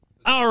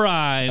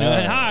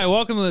Anyway, hi,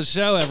 welcome to the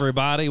show,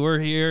 everybody. We're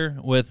here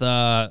with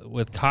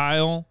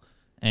Kyle,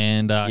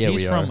 and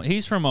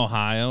he's from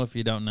Ohio. If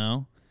you don't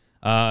know,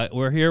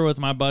 we're here with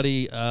my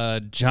buddy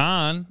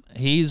John.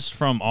 He's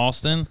from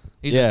Austin.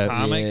 He's a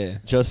comic. Yeah.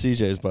 Just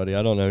CJ's buddy.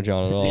 I don't know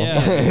John at all.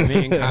 Yeah,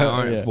 me and Kyle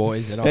aren't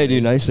boys at all. Hey,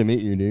 dude, nice to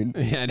meet you, dude.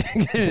 Yeah,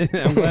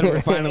 I'm glad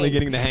we're finally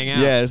getting to hang out.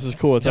 Yeah, this is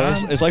cool.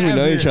 It's like we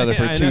know each other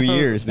for 2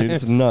 years, dude.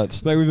 It's nuts.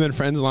 It's like we've been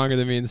friends longer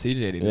than me and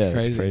CJ, dude.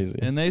 It's crazy.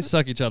 And they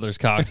suck each other's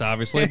cocks,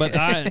 obviously.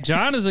 But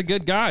John is a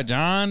good guy.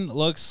 John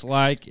looks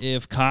like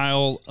if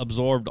Kyle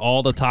absorbed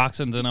all the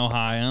toxins in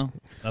Ohio.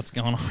 That's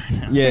going on right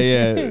now.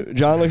 Yeah.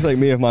 John looks like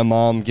me if my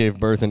mom gave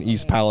birth in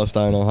East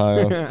Palestine,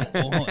 Ohio.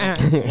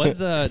 What's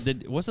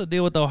the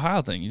deal with the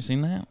Ohio thing? You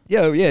seen that?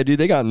 Yeah, dude,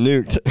 they got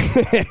nuked.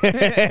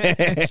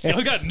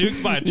 Y'all got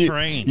nuked by a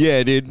train.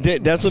 Yeah, dude,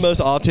 that's the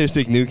most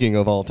autistic nuking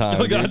of all time.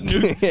 Y'all got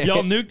nuked.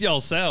 Y'all nuked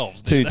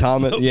yourselves, dude.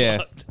 Thomas, so yeah,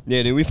 fucked.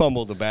 yeah, dude, we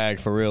fumbled the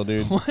bag for real,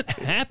 dude. What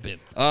happened?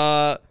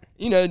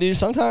 You know, dude,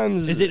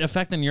 sometimes is it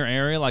affecting your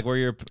area, like where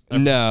you're?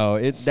 No,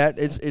 it's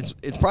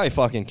probably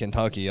fucking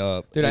Kentucky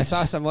up. Dude, I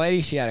saw some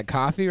lady. She had a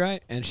coffee,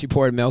 right, and she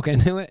poured milk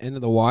into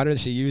the water.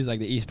 She used like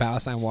the East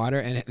Palestine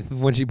water, and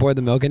when she poured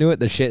the milk into it,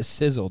 the shit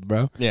sizzled,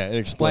 bro. Yeah, it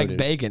exploded like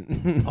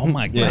bacon. Oh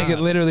my god! Like it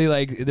literally,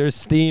 like there's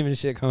steam and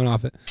shit coming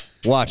off it.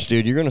 Watch,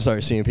 dude, you're gonna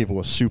start seeing people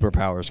with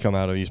superpowers come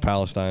out of East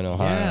Palestine,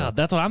 Ohio. Yeah,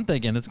 that's what I'm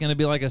thinking. It's gonna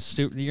be like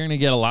you're gonna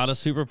get a lot of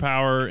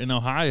superpower in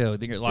Ohio.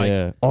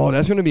 Yeah. Oh,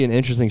 that's gonna be an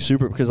interesting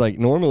because like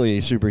normally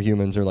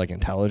superhumans are like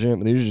intelligent,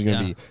 but they're just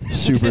gonna be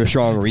super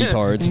strong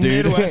retards,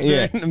 dude.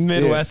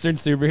 Midwestern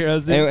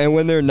superheroes, dude. And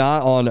when they're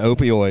not on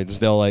opioids,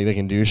 they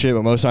can do shit,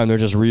 but most of the time they're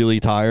just really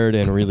tired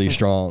and really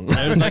strong.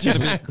 They're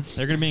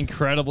gonna be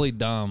incredibly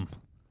dumb.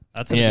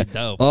 That's gonna be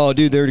dope. Oh,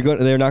 dude, they're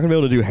not gonna be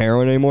able to do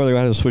heroin anymore. They're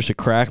gonna have to switch to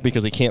crack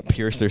because they can't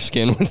pierce their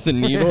skin with the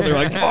needle. They're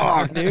like,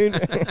 fuck, dude.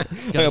 I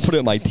gotta put it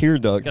in my tear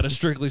duct. Gotta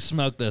strictly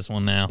smoke this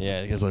one now.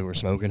 Yeah, because we're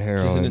smoking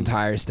heroin. Just an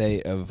entire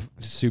state of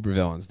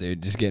supervillains,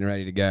 dude, just getting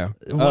ready to go.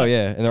 Oh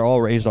yeah, and they're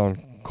all raised on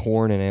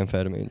corn and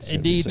amphetamines.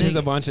 Indeed, there's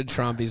a bunch of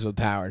Trumpies with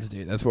powers,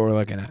 dude. That's what we're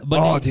looking at.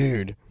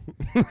 Dude.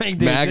 Like,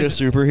 dude, MAGA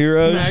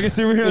superheroes. MAGA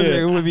superheroes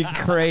it would be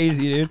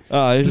crazy, dude.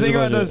 Think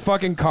about those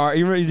fucking cards.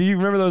 Do you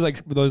remember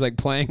those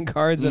playing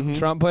cards that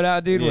Trump put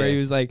out, dude? Yeah. Where he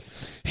was like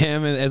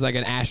him as like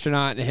an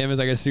astronaut and him as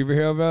like a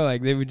superhero, bro.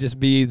 Like they would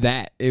just be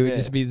that. It would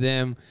just be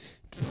them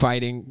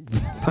fighting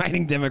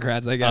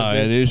Democrats, I guess. Oh,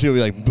 yeah, it's gonna be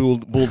like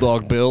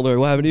Bulldog Bill. Or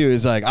what happened to you?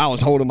 It's like I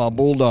was holding my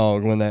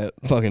bulldog when that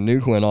fucking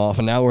nuke went off,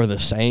 and now we're the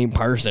same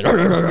person.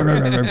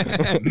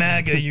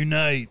 MAGA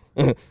unite.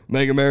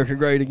 Make America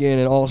great again,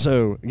 and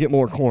also get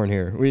more corn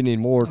here. We need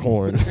more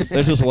corn.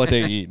 That's just what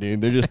they eat,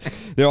 dude.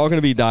 They're all gonna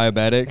be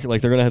diabetic.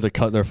 Like they're gonna have to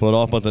cut their foot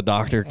off, but the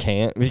doctor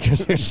can't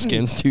because their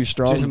skin's too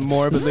strong. Just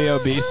morbidly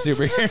obese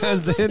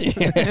superheroes,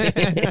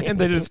 dude. And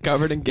they're just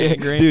covered in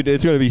gangrene. Dude,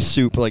 it's gonna be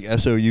soup, like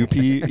SOUPER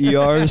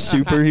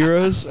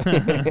superheroes.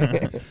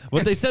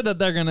 Well, they said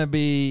that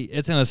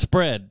it's gonna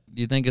spread.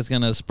 Do you think it's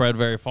gonna spread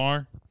very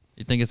far?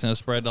 You think it's gonna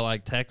spread to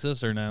like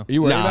Texas or no? Are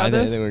you worried about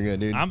this? I think we're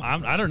good, dude.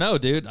 I don't know,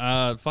 dude.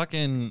 A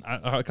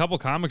couple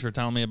comics were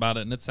telling me about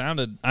it, and it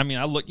sounded. I mean,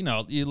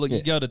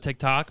 you go to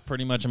TikTok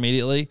pretty much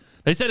immediately.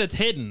 They said it's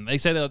hidden. They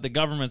said that the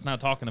government's not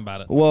talking about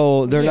it.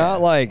 Well, they're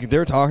not like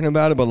they're talking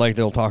about it, but like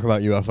they'll talk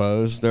about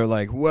UFOs. They're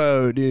like,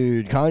 "Whoa,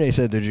 dude! Kanye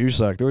said the Jews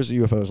suck." There was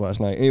UFOs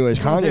last night. Anyways,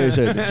 Kanye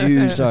said the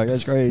Jews suck.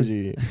 That's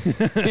crazy.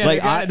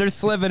 They're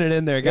slipping it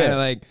in there, kind of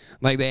like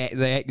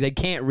they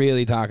can't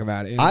really talk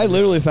about it. I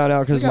literally found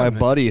out because my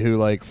buddy who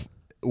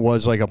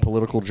was like a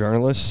political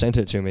journalist sent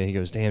it to me. He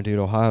goes, "Damn, dude,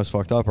 Ohio's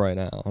fucked up right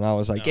now." And I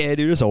was like, "Yeah,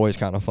 dude, it's always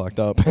kind of fucked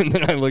up." And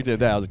then I looked at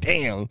that. I was like,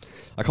 "Damn."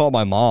 I called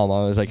my mom.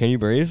 I was like, "Can you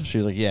breathe?" She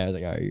was like, "Yeah." I was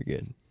like, "All right, you're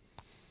good."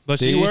 But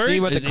do you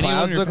see what the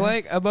clouds look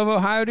like above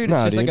Ohio, dude?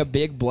 It's just like a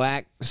big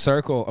black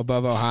circle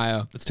above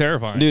Ohio. It's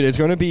terrifying, dude. It's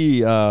gonna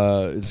be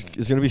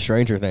it's gonna be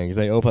Stranger Things.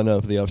 They open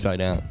up the upside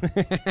down,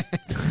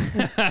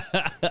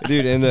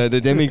 dude. And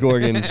the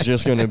Demogorgon's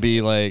just gonna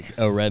be like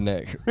a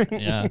redneck.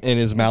 Yeah, and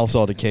his mouth's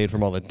all decayed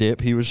from all the dip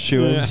he was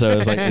chewing. So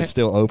it's like it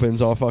still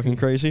opens all fucking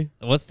crazy.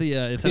 What's the?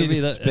 It's gonna be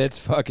that spits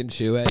fucking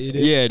chew at you,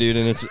 dude. Yeah, dude,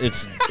 and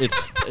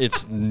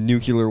it's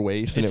nuclear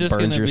waste and it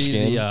burns your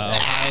skin. The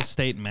Ohio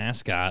State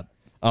mascot.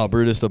 Oh,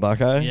 Brutus the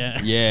Buckeye? Yeah.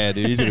 Yeah,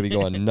 dude, he's going to be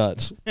going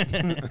nuts.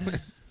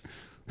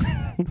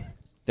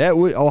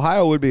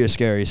 Ohio would be a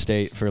scary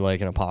state for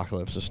like an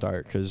apocalypse to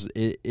start because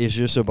it's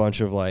just a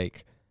bunch of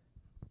like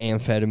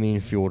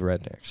amphetamine-fueled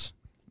rednecks.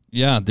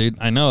 Yeah, dude,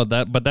 I know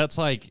that, but that's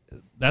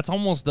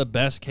almost the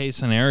best case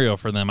scenario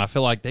for them. I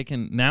feel like they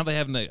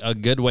have a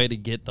good way to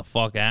get the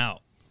fuck out.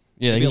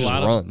 Yeah, maybe they can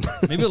just run.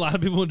 Maybe a lot of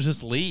people would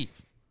just leave.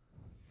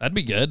 That'd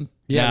be good.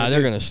 Yeah,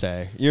 they're going to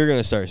stay. You're going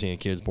to start seeing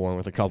kids born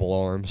with a couple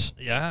arms.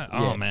 Yeah?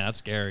 Oh, man, that's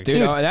scary. Dude,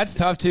 that's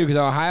tough, too, because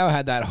Ohio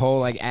had that whole,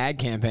 like, ad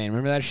campaign.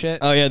 Remember that shit?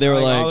 Oh, yeah, they were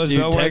like,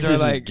 dude,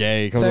 Texas is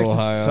gay. Come Texas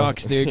to Ohio.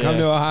 Sucks, dude. Come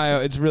to Ohio.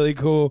 It's really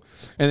cool.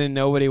 And then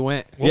nobody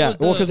went. Well,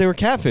 because they were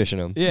catfishing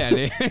them. Yeah,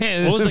 dude.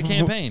 What was the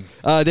campaign?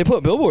 They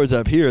put billboards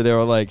up here. They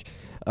were like,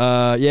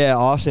 Yeah,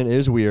 Austin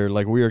is weird.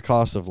 Like weird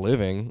cost of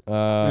living.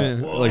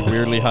 Like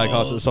weirdly high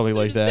cost of something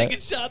like that.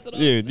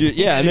 Dude,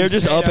 yeah, and they're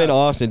just up in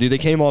Austin, dude. They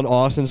came on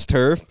Austin's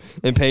turf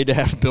and paid to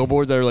have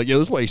billboards that are like, "Yo,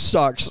 this place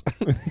sucks."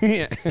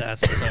 Yeah,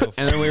 that's so funny.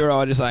 And then we were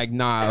all just like,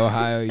 "Nah,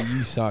 Ohio, you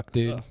suck,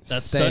 dude."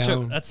 That's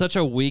such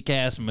a weak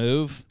ass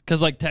move.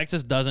 Because like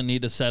Texas doesn't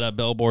need to set up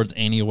billboards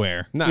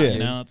anywhere. No, you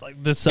know, it's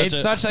like this.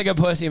 Such like a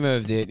pussy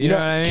move, dude. You know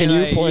what I mean? Can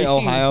you point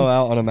Ohio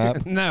out on a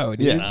map? No,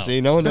 dude. Yeah,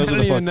 see, no one knows. I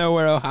don't even know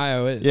where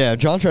Ohio is. Yeah,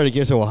 John tried to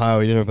get to Ohio.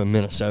 He ended up in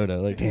Minnesota.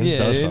 Like, damn, this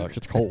does suck.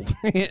 It's cold.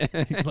 Like,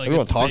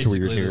 everyone talks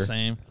weird here.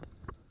 Same.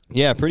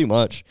 Yeah, pretty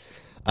much.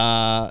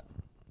 I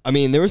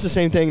mean, there was the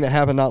same thing that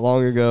happened not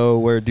long ago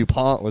where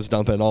DuPont was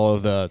dumping all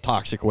of the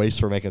toxic waste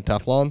for making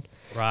Teflon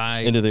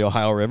into the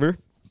Ohio River.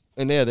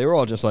 And yeah, they were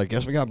all just like,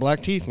 guess we got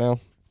black teeth now.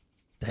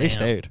 Damn. They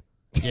stayed.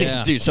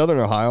 Yeah, dude, Southern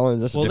Ohio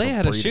is just they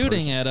had a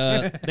shooting at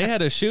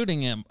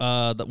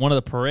one of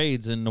the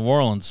parades in New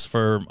Orleans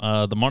for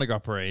the Mardi Gras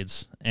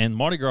parades, and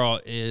Mardi Gras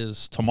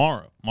is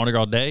tomorrow, Mardi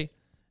Gras Day,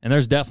 and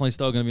there's definitely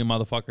still going to be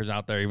motherfuckers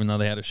out there, even though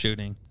they had a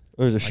shooting.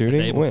 There was a shooting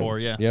the day before,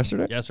 yeah.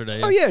 Yesterday.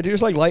 Yeah. Oh yeah, dude,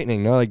 it's like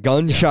lightning. No, like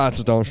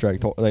gunshots don't strike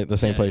the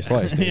same place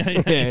twice. Dude. yeah.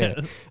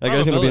 That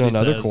guy's gonna be in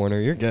another corner.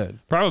 You're good.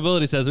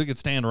 Probability says we could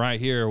stand right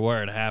here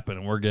where it happened,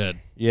 and we're good.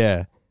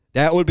 Yeah,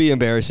 that would be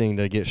embarrassing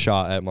to get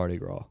shot at Mardi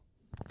Gras.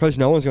 Because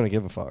no one's gonna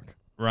give a fuck.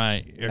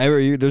 Right.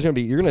 You're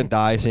gonna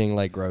die seeing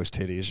like gross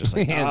titties, just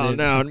like oh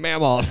no,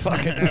 mammal,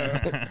 fucking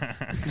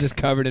just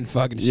covered in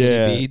fucking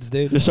shitty beads,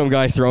 dude. Just some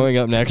guy throwing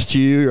up next to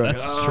you. You're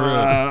That's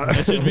true.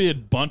 It should be a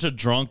bunch of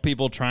drunk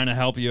people trying to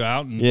help you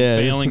out and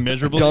failing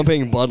miserably.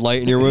 Dumping Bud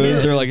Light in your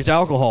wounds. They're like, it's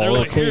alcohol. They're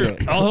like, here,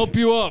 I'll help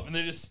you up, and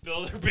they just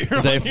spill their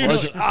beer. They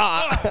flush it. They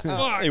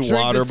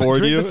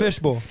waterboard you. Drink the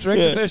fishbowl.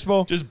 Drink the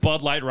fishbowl. Just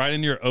Bud Light right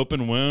into your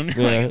open wound.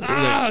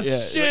 Like,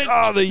 shit.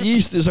 Oh, the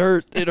yeast is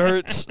hurt. It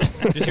hurts.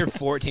 Just hear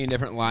 14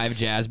 different live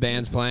jazz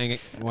bands playing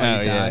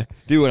while you die.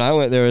 Dude, when I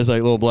went there was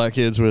like little black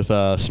kids with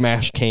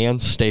smashed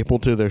cans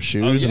stapled to their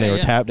shoes, and they were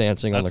tap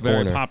dancing on the corner.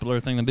 That's a very popular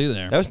thing to do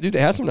there. Dude, they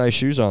had some nice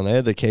shoes on. They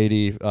had the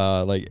KD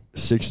like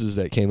 6s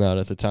that came out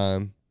at the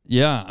time.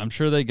 Yeah, I'm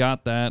sure they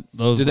got that.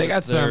 Dude, they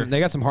got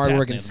some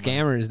hardworking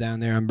scammers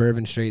down there on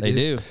Bourbon Street. They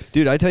do.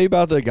 Dude, I tell you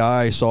about the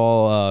guy I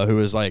saw who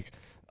was like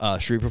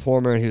a street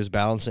performer, and he was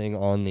balancing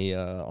on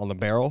the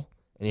barrel,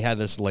 and he had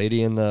this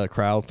lady in the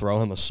crowd throw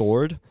him a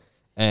sword.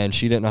 And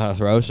she didn't know how to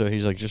throw, so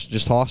he's like,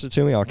 just toss it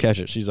to me, I'll catch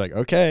it. She's like,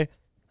 okay.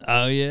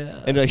 Oh,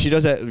 yeah. And like she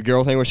does that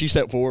girl thing where she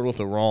stepped forward with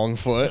the wrong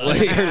foot.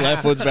 Like her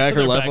left foot's back,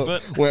 her left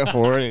foot went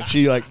forward, and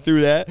she like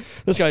threw that.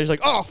 This guy's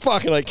like, oh,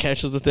 fuck, and like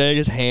catches the thing.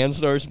 His hand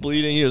starts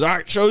bleeding. He goes, all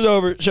right, show's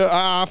over.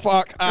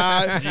 Fuck.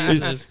 And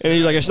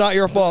he's like, it's not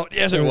your fault.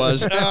 Yes, it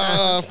was.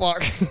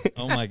 Fuck.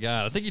 Oh, my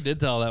God. I think you did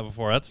tell that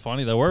before. That's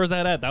funny, though. Where was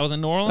that at? That was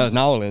in New Orleans? That was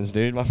New Orleans,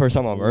 dude. My first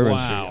time on Bourbon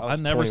Street. Wow.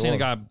 I've never seen a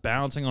guy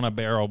bouncing on a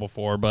barrel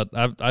before, but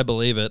I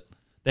believe it.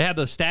 They had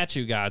the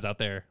statue guys out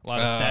there. A lot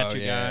of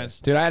statue guys.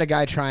 Dude, I had a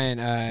guy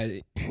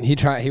trying.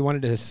 He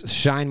wanted to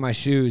shine my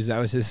shoes. That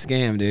was his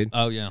scam, dude.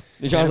 Oh yeah.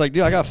 John's like,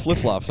 dude, I got flip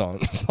flops on.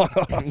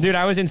 Dude,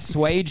 I was in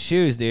suede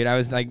shoes, dude. I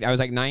was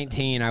like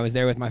 19. I was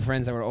there with my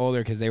friends that were older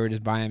because they were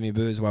just buying me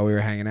booze while we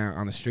were hanging out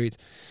on the streets.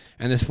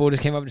 And this fool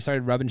just came up and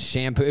started rubbing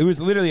shampoo. It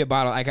was literally a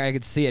bottle. Like I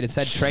could see it. It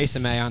said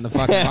Tresemme on the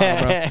fucking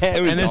bottle, bro.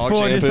 And this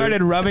fool just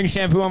started rubbing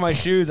shampoo on my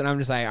shoes, and I'm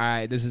just like, all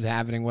right, this is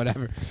happening,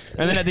 whatever.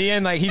 And then at the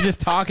end, like he's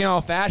just talking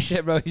all fast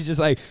shit, bro. He's just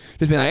being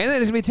like, and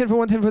then it's gonna be 10 for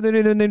 1, 10 for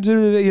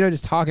 2, you know,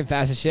 just talking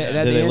fast as shit. And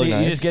at the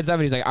end, he just gets up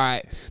and he's like, all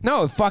right,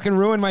 no, it fucking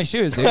ruined my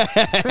shoes, dude.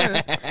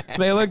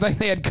 They looked like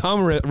they had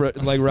cum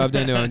rubbed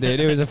into them,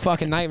 dude. It was a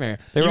fucking nightmare.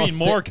 They were all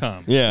more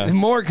cum. Yeah,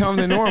 more cum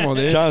than normal,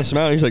 dude. John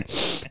smelled. He's like,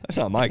 that's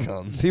not my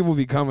cum. People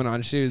be coming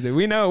on shoes, dude.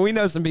 We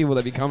know some people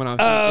that be coming on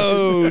shoes.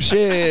 Oh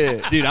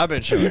shit, dude! I've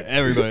been showing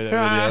everybody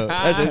that video.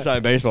 That's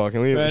inside baseball.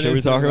 Should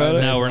we talk about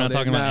it? No, we're not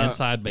talking about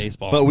inside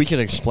baseball. But we can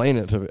explain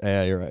it to.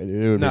 Yeah, you're right,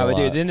 dude. No, but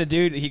dude, then the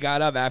dude he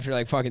got up after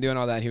like fucking doing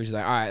all that. And he was just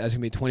like, all right, that's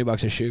gonna be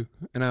 $20 a shoe,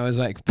 and I was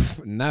like,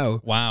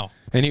 no. Wow.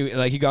 And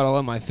he got all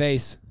in my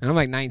face, and I'm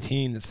like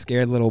 19, a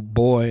scared little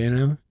boy, you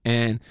know.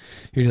 And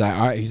he was like,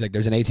 all right, he's like,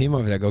 there's an ATM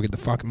over there, go get the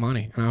fucking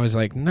money. And I was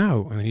like,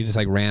 no. And he just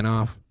like ran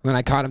off. And then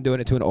I caught him doing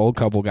it to an old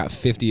couple, got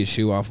 50 a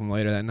shoe off him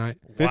later that night.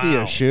 50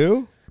 a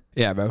shoe?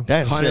 Yeah, bro.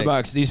 That's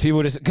 $100. These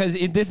people just because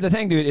this is the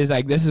thing, dude. Is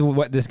like this is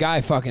what this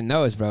guy fucking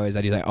knows, bro. Is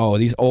that he's like, oh,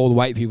 these old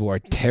white people are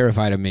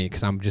terrified of me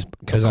because I'm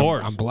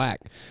black.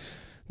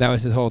 That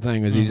was his whole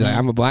thing. Was he's like,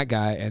 I'm a black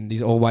guy, and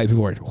these old white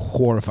people are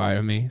horrified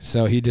of me.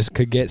 So he just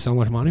could get so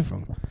much money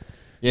from them.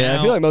 Yeah,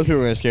 I feel like most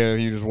people are scared if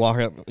you just walk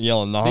up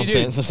yelling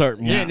nonsense and start.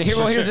 Yeah, here's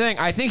the thing.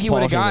 I think he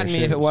would have gotten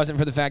me if it wasn't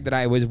for the fact that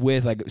I was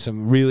with like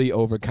some really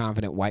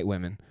overconfident white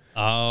women.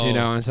 Oh,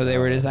 and so they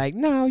were just like,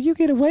 "No, you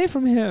get away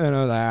from him." And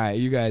I was like, "All right,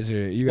 you guys are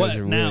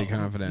really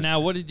confident." Now,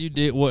 what did you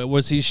do?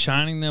 Was he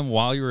shining them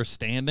while you were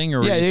standing,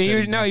 or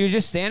you're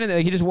just standing there.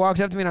 Like, he just walks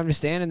up to me, and I'm just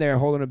standing there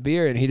holding a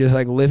beer, and he just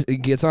like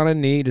gets on a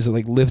knee, just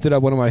like lifted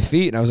up one of my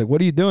feet, and I was like,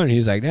 "What are you doing?" And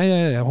he's like,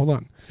 "Yeah, hold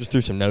on." Just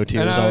threw some no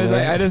tears. And I was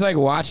like, I just like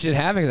watched it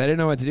happen because I didn't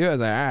know what to do. I was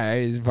like, all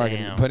right, he's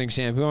fucking putting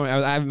shampoo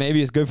on.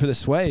 Maybe it's good for the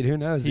suede. Who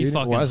knows? He dude.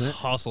 fucking Wasn't.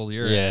 hustled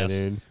your ass.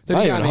 Dude.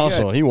 Not even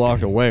hustled. He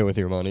walked away with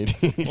your money,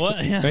 dude.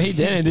 What? Yeah. But he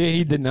didn't. Dude.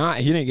 He did not.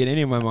 He didn't get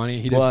any of my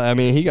money. He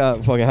he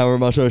got fucking however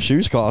much those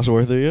shoes cost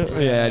worth of you.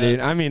 Yeah, dude.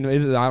 I mean,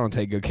 I don't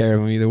take good care of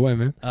them either way,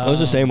 man. Those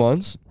the same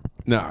ones?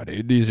 No,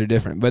 dude, these are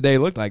different, but they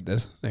looked like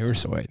this. They were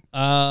sweet.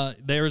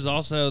 There was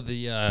also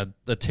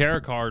the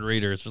tarot card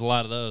readers. There's a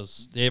lot of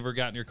those. You ever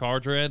gotten your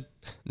cards read?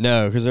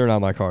 No, because they're not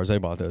my cards. They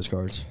bought those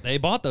cards. They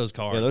bought those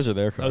cards. Yeah, those are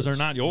their cards. Those are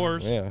not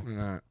yours. Yeah.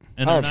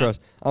 And I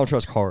don't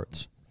trust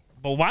cards.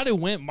 But why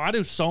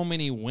do so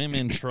many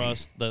women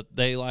trust that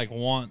they like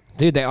want?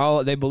 Dude,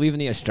 they believe in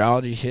the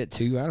astrology shit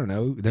too. I don't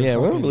know.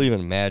 Women believe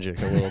in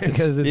magic a little bit.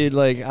 Because dude,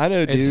 like I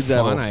know dudes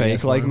that will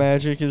fake like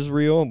magic is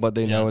real, but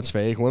they know it's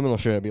fake. Women will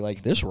straight up be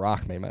like, "This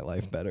rock made my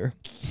life better."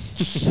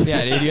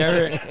 Yeah, dude. You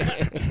ever?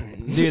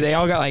 Dude, they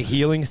all got like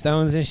healing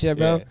stones and shit,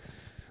 bro. Yeah.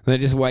 They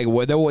just like,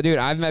 dude,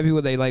 I've met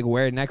people, they like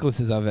wear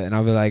necklaces of it, and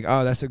I'll be like,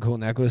 oh, that's a cool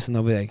necklace, and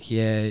they'll be like,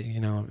 yeah,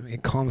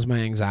 it calms my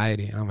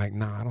anxiety, and I'm like,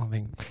 nah, I don't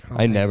think.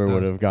 I never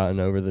would have gotten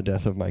over the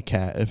death of my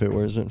cat if it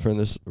wasn't for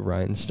this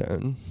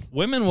rhinestone.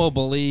 Women will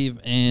believe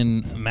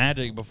in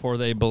magic before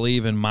they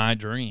believe in my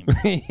dream.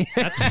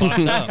 That's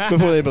fucked up.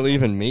 Before they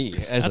believe in me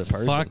as a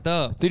person. That's fucked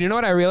up. Dude, you know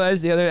what I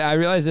realized I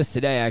realized this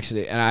today,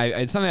 actually, and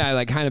it's something I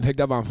like kind of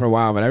picked up on for a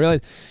while, but I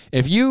realized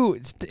if you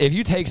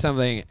take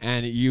something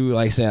and you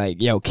like say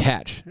like, yo,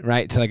 catch,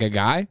 right, to like a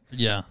guy,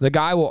 yeah, the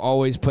guy will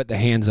always put the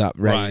hands up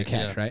ready to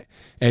catch, right?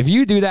 If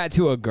you do that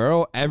to a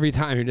girl, every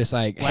time you're just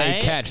like,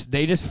 hey, catch,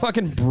 they just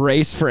fucking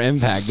brace for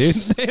impact, dude.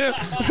 They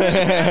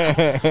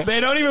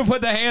don't even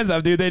put the hands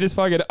up, dude. They just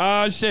fucking,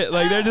 oh shit,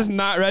 like they're just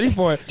not ready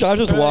for it. John's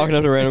just walking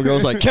up to random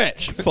girls like,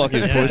 catch,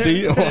 fucking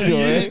pussy, you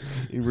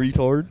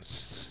retard.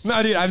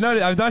 No, dude, I've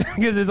done it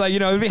because it's like,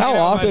 how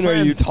often are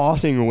you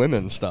tossing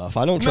women stuff?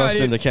 I don't trust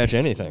them to catch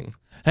anything.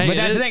 Hey, but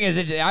that's the thing is,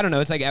 I don't know.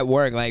 It's like at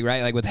work, like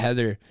right, like with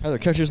Heather. Heather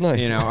catches knife.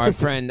 Our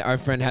friend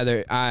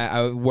Heather.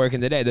 I was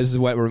working today. This is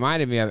what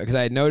reminded me of it because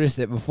I had noticed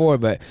it before,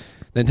 but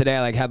then today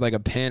I like had like a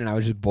pin and I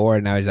was just bored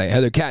and I was like,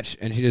 Heather, catch,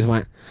 and she just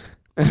went.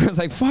 And I was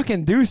like,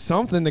 fucking do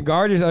something to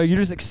guard yourself. You're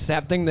just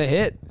accepting the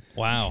hit.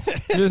 Wow.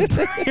 You're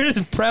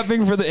just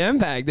prepping for the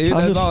impact, dude.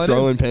 I'm That's just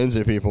throwing pins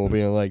at people,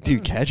 being like,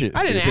 dude, catch it.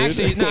 I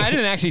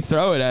didn't actually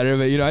throw it at her,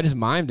 but I just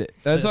mimed it.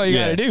 That's all you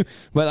gotta do.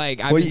 But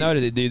like I just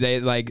noticed it, dude.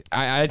 They like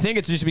I think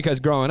it's just because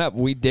growing up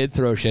we did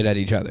throw shit at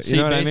each other. You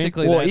know what I mean?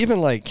 Well,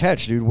 even like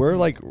catch, dude. We're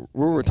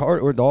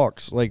retarded. We're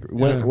dogs. Like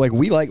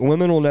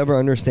women will never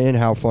understand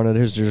how fun it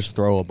is to just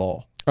throw a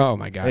ball. Oh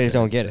my god! They just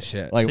don't get it.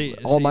 Shit. Like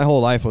my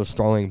whole life was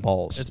throwing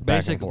balls. It's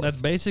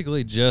that's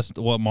basically just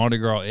what Mardi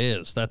Gras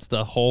is. That's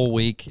the whole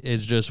week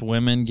is just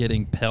women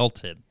getting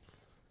pelted.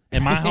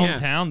 In my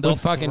hometown, they'll with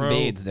fucking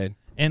beads, dude.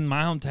 In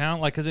my hometown,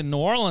 like, cause in New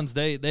Orleans,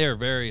 they are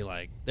very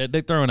like they're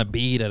throwing a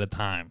bead at a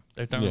time.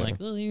 They're throwing like,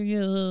 oh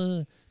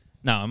yeah.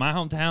 No, in my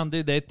hometown,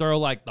 dude, they throw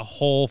like the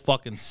whole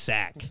fucking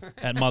sack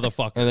at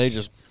motherfuckers, and they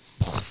just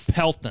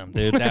pelt them,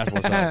 dude. That's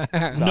what's up.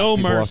 No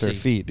mercy. Off their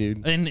feet,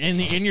 dude. And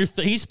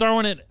he's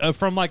throwing it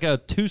from like a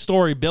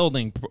 2-story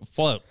building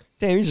float.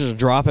 Damn, he's just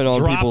dropping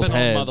on people's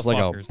heads like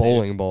a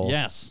bowling ball.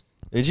 Yes.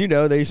 Did you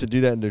know they used to do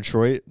that in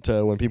Detroit?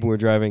 When people were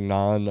driving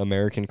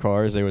non-American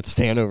cars, they would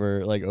stand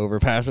over like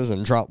overpasses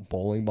and drop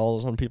bowling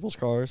balls on people's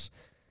cars.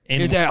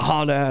 Get that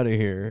Honda out of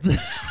here.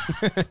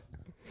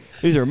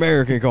 These are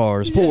American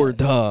cars, Ford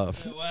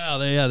tough. Wow,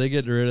 they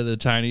get rid of the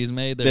Chinese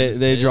made.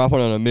 They drop one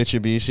on a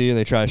Mitsubishi and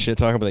they try to shit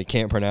talk, but they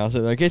can't pronounce it.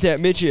 Like, get that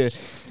Mitsubishi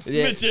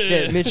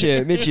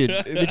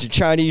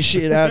Chinese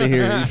shit out of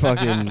here, you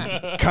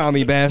fucking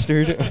commie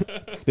bastard.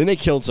 Then they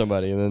killed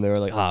somebody, and then they were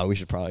like, we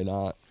should probably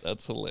not.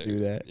 That's hilarious. Do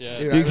that. Yeah.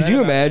 Dude, could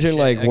you imagine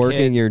like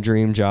working your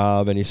dream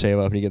job and you save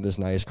up and you get this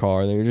nice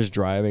car and then you're just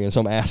driving and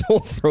some asshole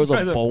throws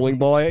a bowling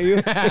ball at you?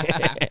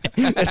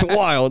 That's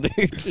wild,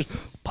 dude.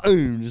 Just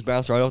boom, just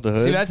bounce right off the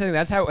hood. See, that's the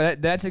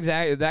thing. That's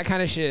exactly that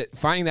kind of shit.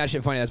 Finding that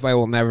shit funny. That's why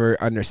we'll never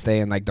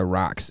understand like the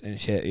rocks and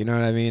shit. You know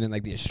what I mean? And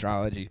like the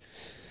astrology.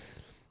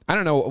 I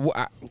don't know.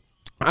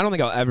 I don't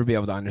think I'll ever be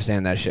able to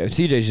understand that shit.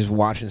 CJ's just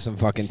watching some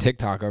fucking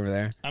TikTok over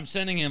there. I'm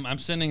sending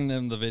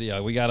them the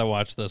video. We gotta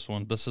watch this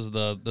one. This is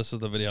the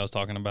video I was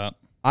talking about.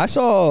 I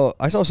saw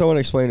someone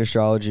explain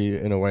astrology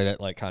in a way that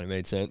like kind of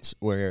made sense,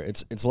 where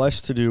it's less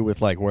to do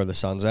with like where the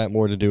sun's at,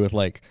 more to do with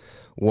like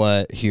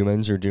what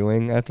humans are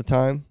doing at the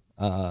time.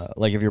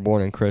 Like if you're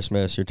born in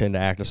Christmas, you tend to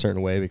act a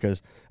certain way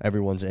because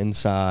everyone's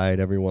inside,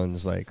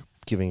 everyone's like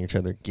giving each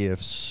other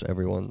gifts.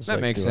 Everyone's that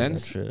like, makes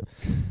sense. That shit.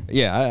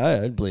 Yeah,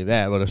 I'd believe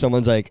that. But if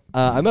someone's like,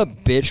 I'm a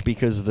bitch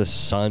because the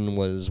sun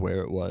was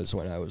where it was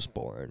when I was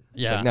born.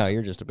 Yeah. It's like, no,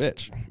 you're just a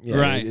bitch. Yeah,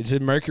 right. It's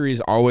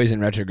Mercury's always in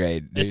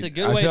retrograde. Dude. It's a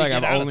good way I feel to like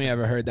get I've out only of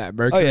ever heard that.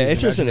 Mercury. Oh yeah,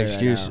 it's just an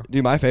excuse. Right.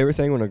 Dude, my favorite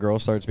thing when a girl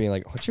starts being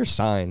like, "What's your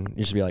sign?"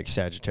 You should be like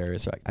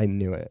Sagittarius. Like, I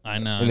knew it. I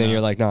know. And then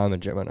you're like, "No, I'm a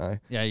Gemini."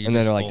 Yeah. And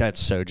then they're like, "That's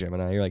so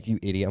Gemini." You're like, "You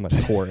idiot! I'm a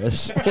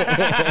Taurus."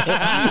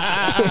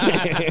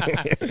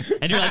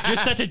 And you're like, "You're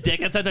such a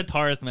dick. I'm such a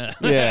Taurus, man."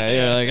 Yeah,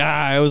 you're like,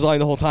 I was lying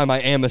the whole time. I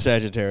am a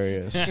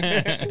Sagittarius.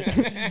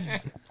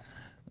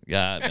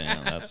 God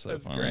damn, that's so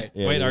funny. great.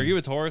 Yeah, Wait, dude. are you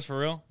a Taurus for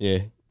real? Yeah.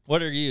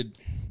 What are you,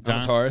 John?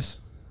 I'm a Taurus.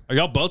 Are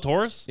y'all both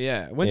Taurus?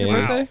 Yeah. When's Yeah.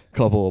 your birthday?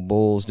 Couple of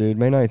bulls, dude.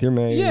 May 9th, you're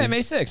May. Yeah, May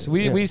 6th.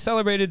 We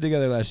celebrated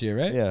together last year,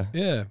 right? Yeah.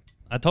 Yeah.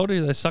 I told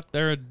you they sucked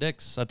their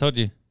dicks. I told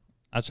you.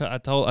 I said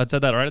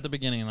that right at the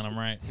beginning, and then I'm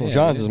right. Well, Yeah,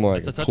 John's dude. is more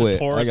like It's a such a clit.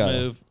 Taurus I got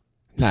move.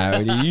 No,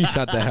 you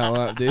shut the hell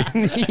up, dude.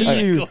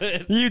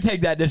 you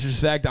take that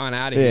disrespect on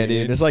out of Yeah, here,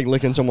 dude. It's like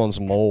licking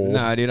someone's mole.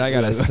 No, dude, I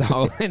got a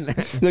solid.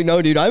 Like,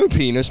 no, dude, I have a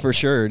penis for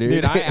sure, dude.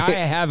 Dude, I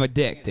have a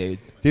dick, dude.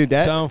 Dude,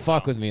 Don't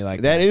fuck with me like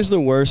that. that is the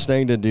worst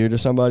thing to do to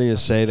somebody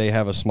is say they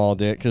have a small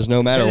dick because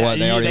no matter what,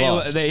 they already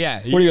lost.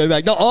 Yeah. What are you gonna be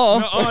like?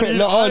 No, dude,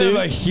 no, I have dude.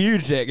 a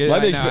huge dick. My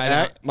dick's,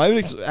 my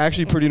dick's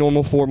actually pretty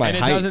normal for my and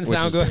it height. doesn't which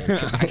sound is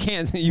good. I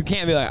can't. You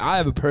can't be like, I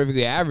have a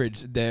perfectly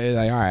average day.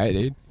 Like, all right,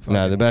 dude. Fuck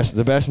No, it. the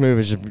best move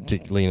is just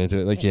to lean into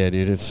it. Like, yeah,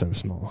 dude, it's so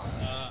small.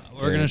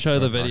 We're gonna it's show so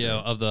the video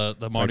of the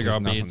Mardi there's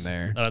Gras nothing beads.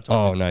 there. That I told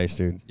Oh, you. nice,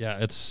 dude. Yeah,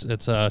 it's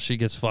she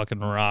gets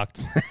fucking rocked.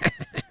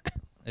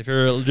 If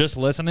you're just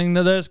listening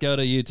to this, go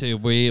to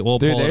YouTube. We'll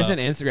Dude, pull it there's up. an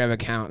Instagram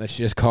account that's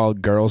just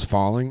called Girls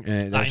Falling,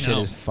 and I that shit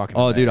know. is fucking.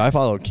 Oh, dude, I hilarious.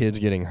 follow kids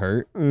getting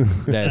hurt.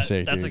 That's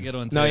sick, That's dude. a good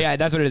one too. No, yeah,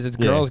 that's what it is. It's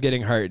Yeah. girls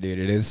getting hurt, dude.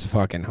 It is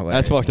fucking hilarious.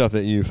 That's fucked up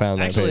that you found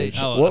that Actually, page.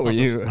 oh, What I were thought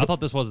you? I thought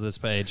this was this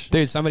page.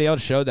 Dude, somebody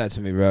else showed that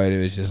to me, bro. And it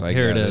was just like,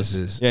 Here it yo, is.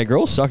 This is. Yeah,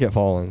 girls suck at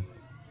falling.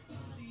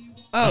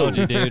 Told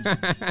you, dude.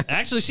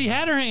 Actually, she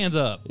had her hands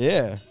up,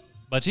 Yeah.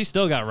 but she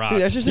still got rocked.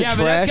 Dude, that's just a Yeah,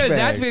 but trash bag.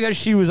 that's because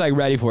she was like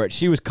ready for it.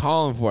 She was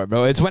calling for it,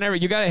 bro. It's whenever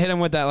you gotta hit them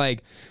with that,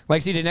 like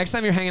CJ. Next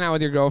time you're hanging out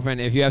with your girlfriend,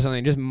 if you have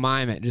something, just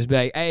mime it. Just be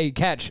like, "Hey,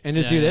 catch," and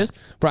just Yeah, do yeah. this.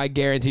 Bro, I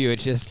guarantee you,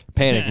 it's just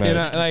Panic Yeah. mode. you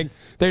know, like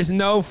there's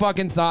no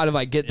fucking thought of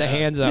like get the Yeah.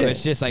 hands up. Yeah.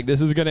 It's just like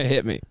this is gonna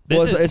hit me.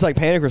 Well, This is- it's like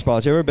panic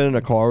response. You ever been in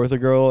a car with a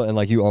girl and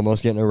like you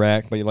almost get in a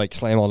wreck, but you like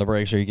slam on the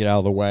brakes or you get out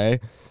of the way?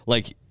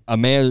 Like a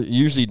man,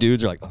 usually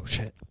dudes are like, "Oh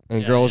shit,"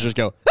 and Yeah, girls yeah. just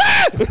go,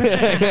 "Ah!"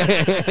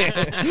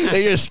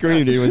 They just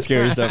scream, dude, when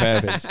scary stuff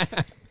happens.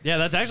 Yeah,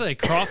 that's actually a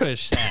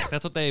crawfish sack.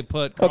 That's what they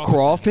put. A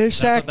crawfish That's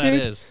sack, what that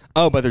dude? is.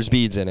 Oh, but there's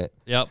beads in it.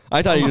 Yep.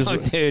 I thought you just, Oh,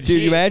 dude.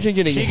 she- you imagine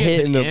getting she hit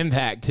gets in an the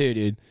impact too,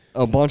 dude.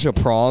 a bunch of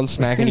prawns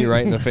smacking you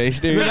right in the face,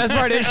 dude. The best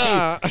part is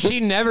she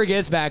never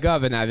gets back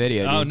up in that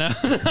video. Dude. Oh no.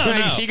 Like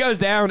no. she goes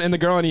down and the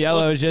girl in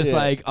yellow is just Yeah.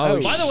 like,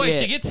 oh, By the way,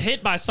 shit. she gets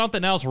hit by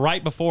something else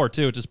right before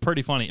too, which is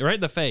pretty funny. Right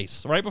in the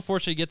face. Right before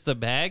she gets the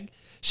bag,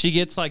 she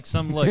gets like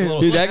some like little.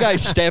 Dude, that guy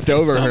stepped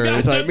over Some her. guy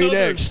He's like, stepped "Me over.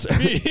 next."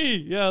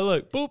 Me. Yeah,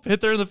 look, boop,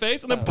 hit her in the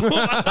face, and then boop.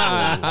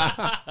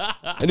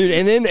 And dude,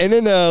 and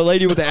then the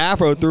lady with the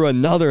afro threw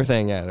another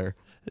thing at her.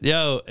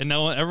 Yo, and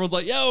no one, everyone's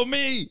like, "Yo,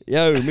 me."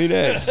 Yo, me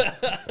next.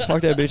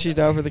 Fuck that bitch. She's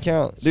down for the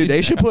count. Dude,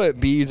 they should put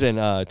beads in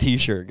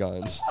t-shirt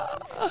guns.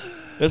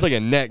 That's like a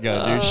net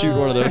gun, dude. Shoot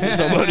one of those at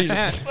somebody.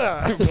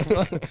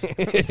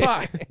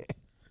 Fuck.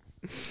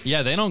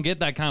 Yeah, they don't get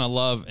that kind of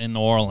love in New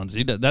Orleans.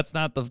 That's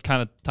not the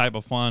kind of type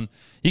of fun.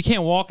 You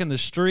can't walk in the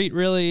street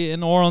really in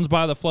New Orleans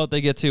by the float.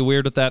 They get too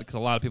weird with that because a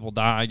lot of people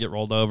die, get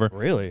rolled over.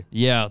 Really?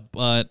 Yeah,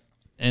 but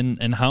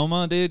in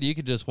Homa, dude, you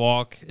could just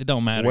walk. It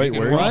don't matter. Wait, You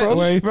where can are you walk- from?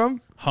 Where are you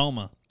from?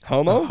 Homa.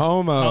 Homo?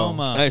 Homo.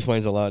 Homa. That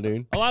explains a lot,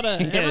 dude. A lot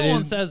of Yeah, everyone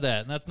dude. says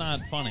that, and that's not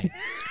funny.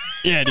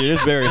 Yeah, dude,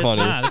 it's very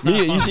funny. not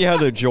You funny. see how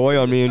the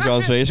joy on me and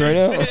John's face right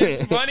now?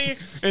 It's funny.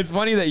 It's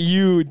funny that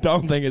you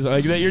don't think it's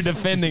like that. You're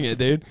defending it,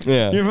 dude.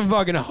 Yeah. You're from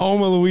fucking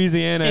Houma,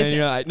 Louisiana, It's- and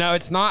you're like, no,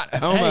 it's not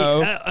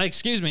Homo. Hey,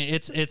 excuse me.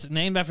 It's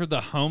named after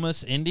the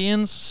Homas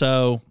Indians,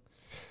 so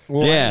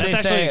Well, Yeah. why did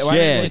That's they say actually- it? Why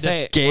did yeah, they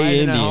say it? gay Why isn't it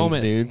Indians,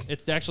 homeless? dude.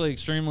 it's actually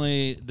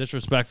extremely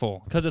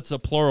disrespectful because it's a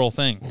plural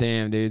thing.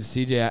 Damn, dude.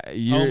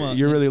 CJ, Homa.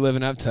 you're really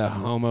living up to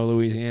Homo,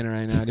 Louisiana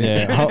right now, dude.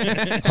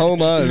 Yeah,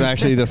 Homo is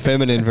actually the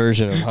feminine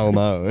version of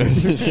homo.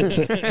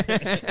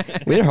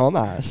 We're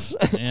homos.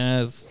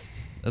 Yes,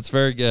 that's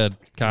very good,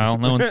 Kyle.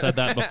 No one said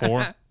that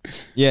before.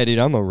 Yeah, dude,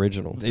 I'm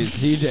original. Dude,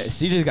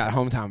 CJ's got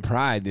hometown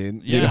pride,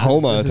 dude. Yeah. Dude,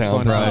 homo This is town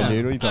fun. pride, Yeah.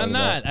 dude. What are you talking I'm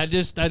not.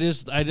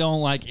 about? I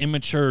don't like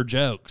immature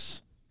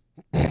jokes.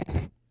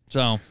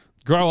 So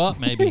grow up,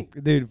 maybe.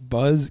 Dude,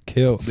 buzz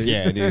kill, dude.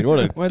 Yeah, dude. What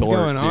a What's dork,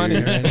 going on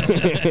dude. here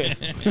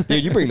right now?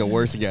 Dude, you bring the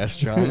worst guests,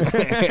 John. Fuck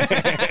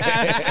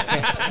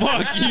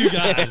you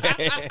guys.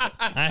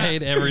 I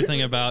hate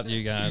everything about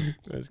you guys.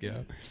 Let's go.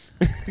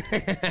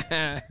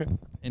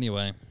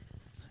 Anyway,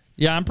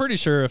 yeah, I'm pretty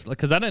sure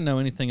because I didn't know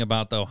anything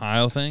about the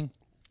Ohio thing,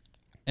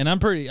 and I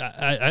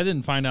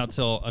didn't find out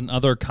till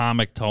another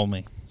comic told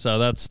me. So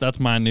that's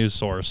my news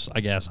source, I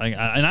guess. And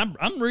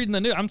I'm reading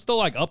the news. I'm still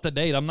like up to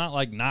date. I'm not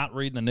like not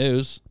reading the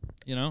news.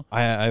 You know,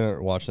 I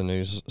haven't watched the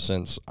news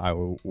since I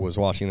was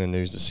watching the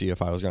news to see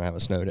if I was going to have a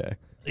snow day.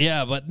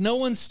 Yeah, but no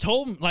one's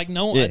told me. Like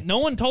no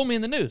one told me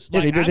in the news.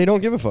 Like, yeah, they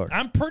don't give a fuck.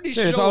 I'm pretty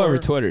sure it's all over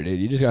Twitter, dude.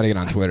 You just got to get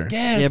on Twitter.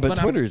 Yeah, but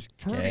Twitter's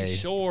I'm pretty gay.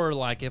 sure.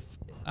 Like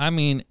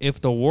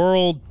if the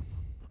world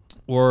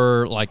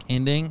were like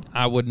ending,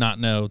 I would not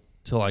know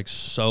till like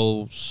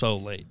so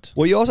late.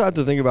 Well, you also have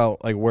to think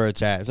about like where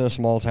it's at. It's in a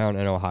small town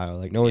in Ohio.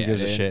 Like no one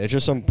gives a shit. It's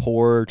just some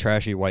poor,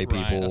 trashy white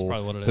people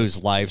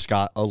whose lives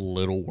got a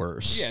little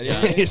worse.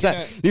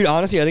 Yeah. Dude,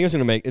 honestly, I think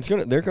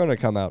they're gonna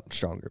come out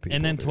stronger people.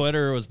 And then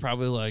Twitter was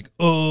probably like,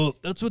 oh,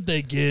 that's what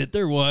they get.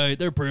 They're white.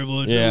 They're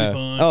privileged. Yeah. They'll be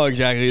fine. Oh,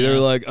 exactly. They're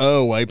like,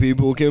 oh, white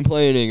people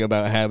complaining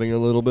about having a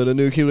little bit of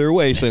nuclear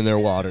waste in their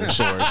water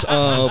source.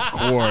 Of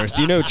course.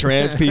 Do you know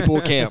trans people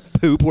can't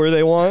poop where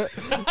they want?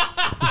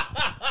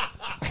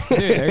 Dude,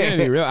 they're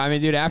gonna be real. I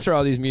mean, dude, after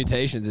all these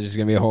mutations, there's just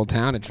gonna be a whole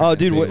town of trans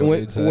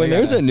people, when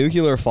there's a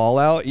nuclear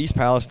fallout, East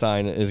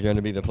Palestine is going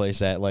to be the place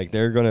that like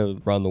they're going to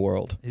run the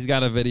world. He's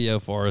got a video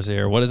for us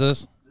here. What is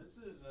this? This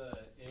is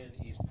in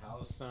East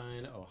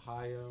Palestine,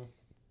 Ohio.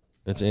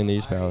 It's in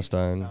East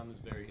Palestine. I found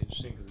this very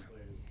interesting because it's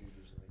like this dude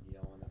just like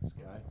yelling at the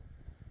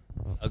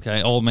sky.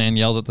 Okay, old man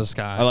yells at the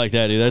sky. I like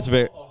that, dude.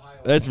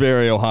 That's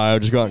very Ohio.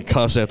 Just go out and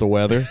cuss at the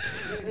weather.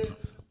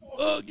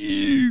 Fuck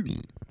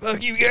you,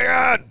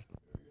 God.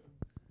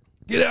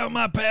 Get out of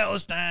my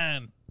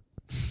Palestine.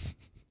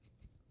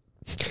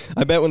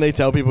 I bet when they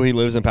tell people he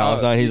lives in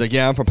Palestine, he's like,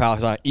 yeah, I'm from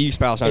Palestine, East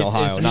Palestine,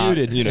 Ohio. It's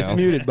muted. It's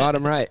muted.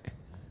 Bottom right.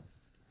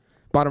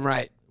 Bottom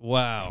right.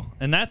 Wow.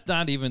 And that's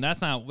not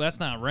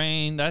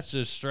rain. That's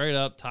just straight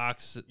up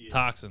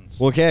toxins.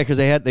 Well, yeah, because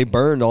they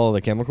burned all of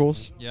the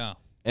chemicals. Yeah.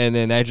 And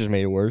then that just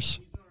made it worse.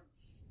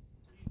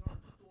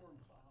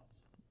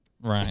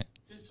 Right.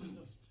 This is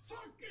the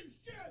fucking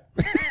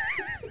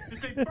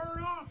shit that they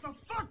burn off. The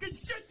fucking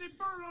shit they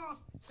burn off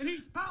in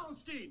East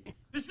Palestine.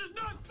 This is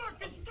not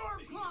fucking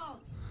storm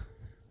clouds.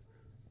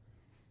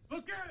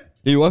 Look at it.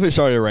 Dude, what if it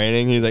started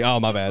raining? He's like, oh,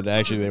 my bad.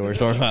 Actually, they were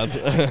storm clouds.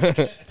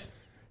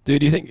 Dude,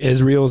 do you think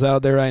Israel's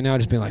out there right now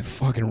just being like,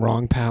 fucking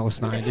wrong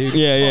Palestine, dude?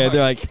 Yeah.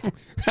 They're like,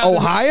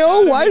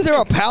 Ohio? Why is there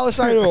a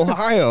Palestine in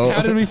Ohio?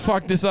 How did we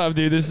fuck this up,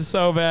 dude? This is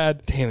so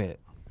bad. Damn it.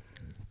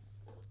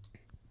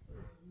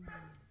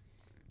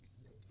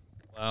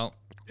 Well.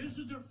 This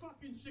is their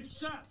fucking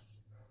success.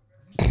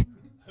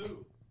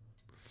 Who?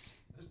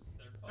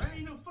 There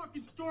ain't no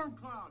fucking storm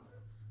cloud.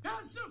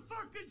 That's the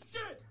fucking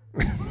shit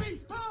from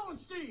East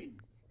Palestine.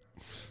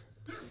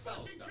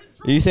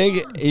 You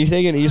think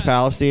in East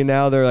Palestine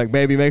now they're like,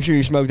 baby, make sure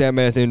you smoke that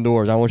meth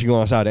indoors. I want you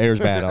going outside. The air's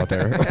bad out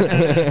there.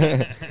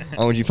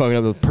 I want you fucking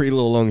up those pretty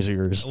little lungs of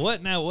yours.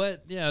 What now?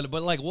 What? Yeah,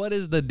 but like, what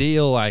is the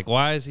deal? Like,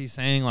 why is he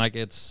saying like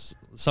it's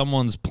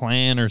someone's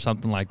plan or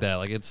something like that?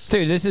 Like, it's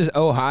dude. This is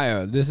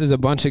Ohio. This is a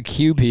bunch of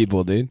Q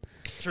people, dude.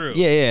 True.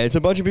 Yeah. It's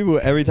a bunch of people.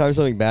 Every time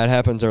something bad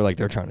happens, they're like,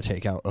 they're trying to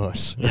take out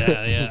us.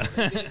 Yeah.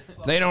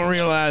 They don't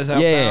realize how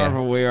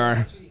powerful we are. What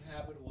actually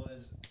happened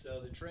was,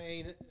 so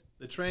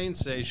the train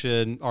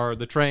station or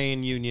the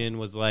train union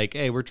was like,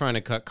 hey, we're trying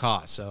to cut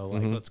costs, so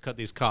like, let's cut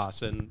these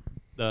costs. And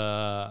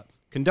the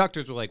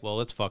conductors were like, well,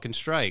 let's fucking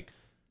strike.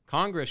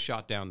 Congress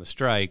shot down the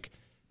strike,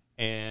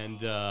 and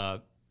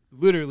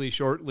literally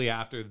shortly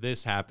after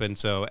this happened,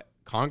 so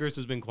Congress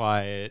has been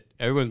quiet.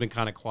 Everyone's been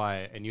kind of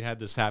quiet, and you had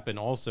this happen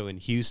also in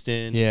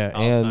Houston.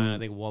 Palestine, and I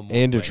think one more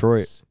and place.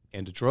 Detroit.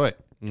 And Detroit.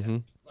 Mm-hmm.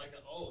 Like,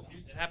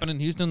 it happened in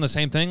Houston. The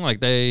same thing.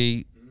 Like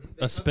a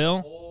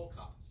spill.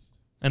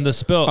 And the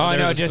spill. Oh,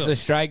 no, just the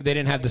strike. They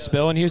didn't have the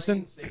spill in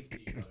Houston?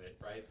 Safety of it,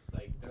 right?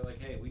 Like, they're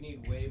like, hey, we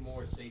need way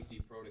more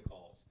safety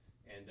protocols.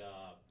 And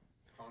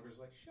Congress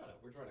like, shut up.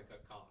 We're trying to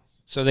cut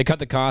costs. So they cut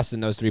the costs in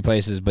those three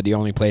places, but the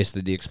only place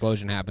that the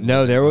explosion happened.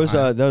 No, there was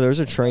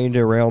a train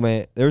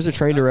derailment. There was a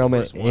train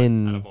derailment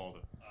in.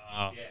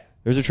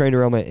 There's a train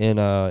derailment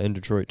in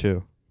Detroit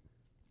too.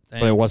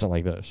 Dang. But it wasn't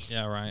like this.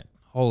 Yeah, right.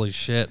 Holy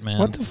shit, man.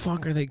 What the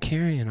fuck are they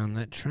carrying on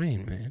that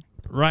train, man?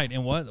 Right,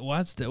 and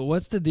what's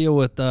the deal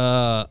with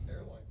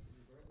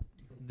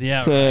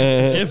yeah,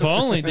 right. If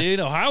only, dude.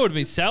 Ohio would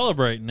be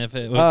celebrating if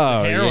it was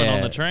heroin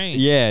on the train.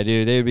 Yeah,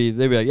 dude. They'd be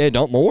like, yeah,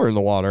 don't moor in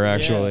the water,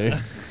 actually.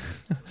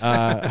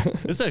 Yeah.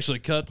 This actually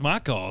cut my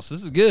costs.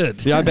 This is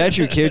good. Yeah, I bet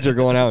you kids are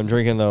going out and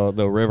drinking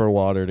the river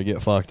water to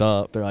get fucked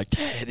up. They're like,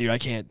 dude, I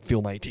can't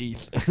feel my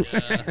teeth.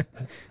 Yeah.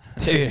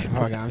 Dude,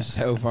 fuck, I'm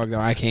so fucked up.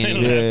 I can't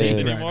even see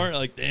anymore. Right.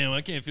 Like, damn, I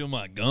can't feel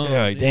my gums.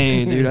 Yeah, like,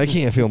 dang, dude, I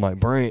can't feel my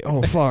brain.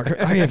 Oh, fuck,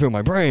 I can't feel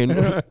my brain.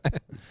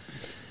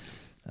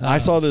 I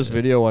saw this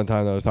video one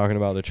time that was talking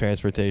about the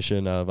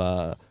transportation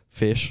of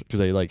fish because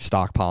they like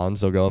stock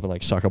ponds. They'll go up and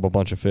like suck up a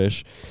bunch of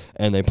fish,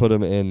 and they put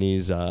them in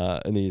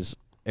these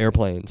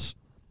airplanes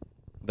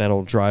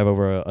that'll drive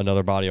over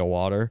another body of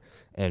water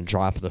and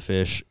drop the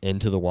fish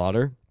into the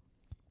water.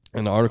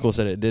 And the article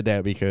said it did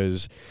that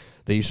because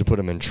they used to put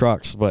them in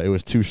trucks, but it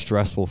was too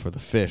stressful for the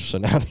fish. So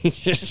now they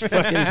just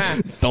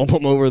fucking dump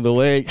them over the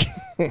lake.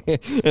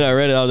 And I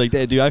read it. I was like,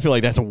 dude, I feel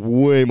like that's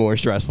way more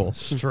stressful.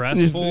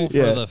 Stressful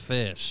for the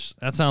fish.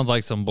 That sounds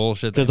like some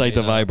bullshit. Because like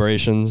the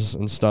vibrations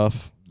and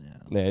stuff. Yeah.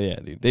 Yeah,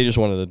 dude. They just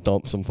wanted to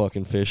dump some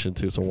fucking fish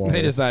into some water.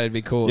 They decided it'd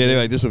be cool. Yeah, they're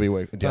like, this would be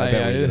way. Dude, I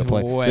bet we get a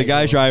plane. The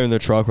guys driving the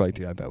truck were like,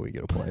 dude, I bet we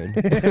get a plane.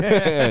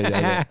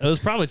 It was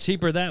probably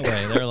cheaper that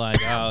way. They're like,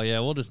 oh yeah,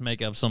 we'll just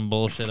make up some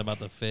bullshit about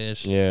the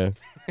fish. Yeah.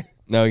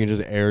 Now we can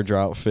just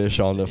airdrop fish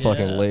on the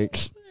fucking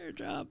lakes.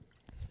 Airdrop.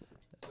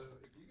 So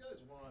if you guys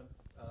want,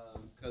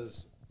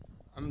 because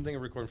I'm thinking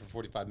of recording for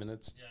 45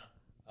 minutes.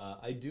 Yeah.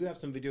 I do have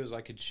some videos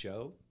I could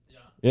show.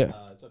 Yeah.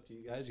 It's up to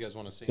you guys. You guys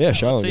want to see? Yeah,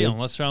 show Let's them. see them.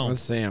 Let's show them.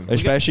 Let's see them.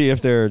 Especially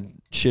if they're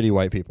shitty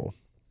white people.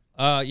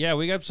 Yeah,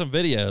 we got some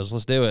videos.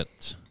 Let's do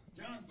it.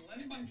 John, let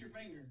him bite your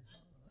finger.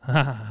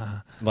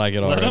 Like it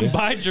Let already. them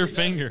bite your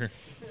finger.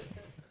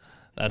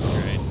 That's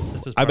great.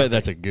 This is. I bet perfect.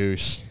 that's a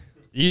goose.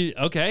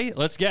 Okay,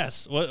 let's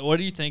guess. What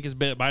do you think is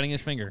biting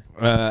his finger?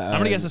 I'm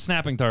gonna guess a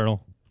snapping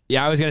turtle.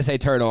 Yeah, I was gonna say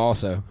turtle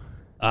also.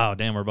 Oh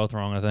damn, we're both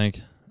wrong. I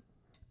think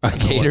A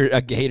gator.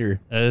 A gator.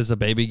 it is a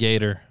baby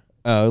gator.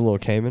 Oh, a little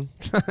caiman.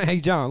 Hey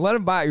John, let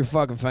him bite your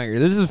fucking finger.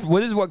 This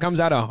is what comes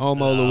out of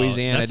Homo,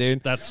 Louisiana, that's,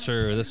 dude. That's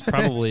true. This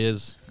probably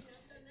is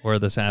where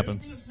this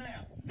happens. Do it for the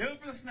snap. Do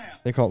it for the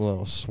snap. They call them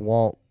little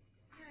swamp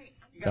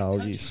You gotta touch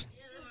doggies. him.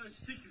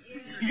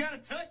 You gotta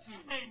touch him.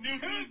 Hey, do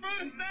it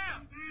for the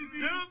snap.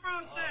 Do it for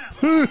the snap.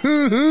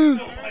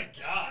 Oh my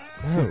god.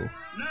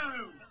 No. No.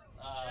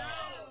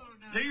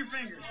 Do your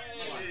finger.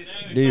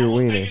 Do your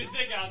wiener.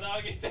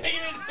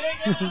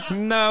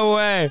 No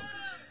way.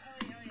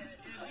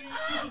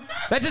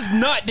 That's his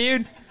nut,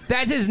 dude.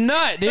 That's his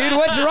nut, dude.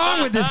 What's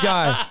wrong with this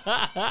guy?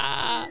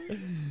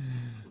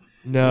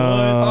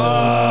 No.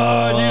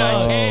 Oh,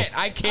 dude,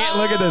 I can't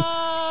look at this.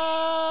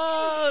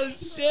 Oh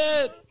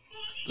shit.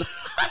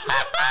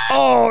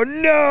 Oh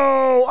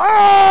no!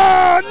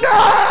 Oh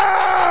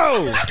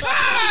no!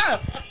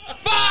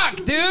 Fuck,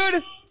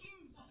 dude.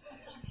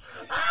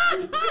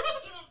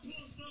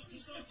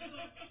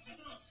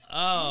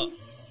 Oh,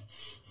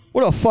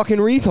 What a fucking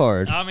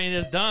retard! I mean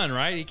it's done,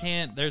 right? He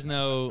can't. There's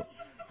no.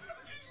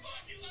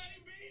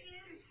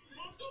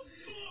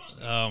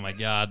 Oh my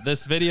god!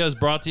 This video is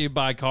brought to you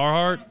by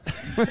Carhartt.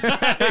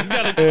 He's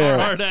got a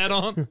Carhartt hat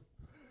on.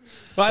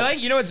 Well, I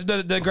like, you know what's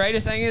the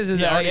greatest thing is He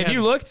that like, already if has-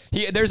 you look,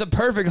 there's a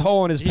perfect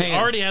hole in his He pants.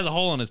 already has a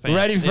hole in his pants.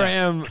 ready for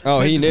Yeah. him. Oh,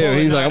 he to knew. pull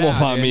He's the like, I'm nut gonna out,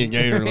 find dude. me a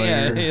gator Yeah,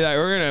 later. he's like,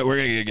 we're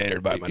gonna get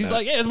gatored by my He's nut.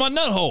 like, yeah, it's my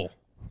nut hole.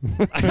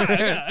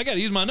 I gotta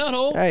use my nut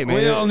hole. Hey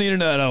We all man, need a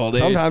nut hole, dude.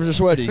 sometimes you're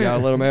sweaty. You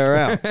gotta let them air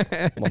out.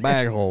 My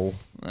bag hole.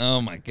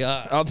 Oh my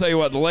god. I'll tell you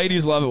what, the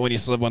ladies love it when you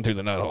slip one through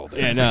the nut hole. Dude.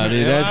 Yeah, no,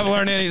 dude. If I've That's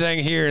learned anything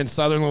here in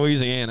southern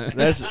Louisiana.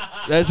 his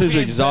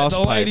exhaust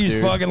the pipe, ladies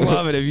dude. fucking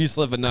love it if you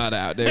slip a nut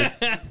out, dude.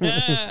 Get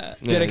Yeah,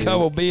 a dude.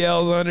 couple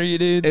BLs under you,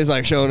 dude. It's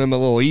like showing him a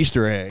little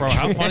Easter egg. Bro,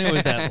 how funny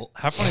was that?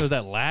 How funny was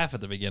that laugh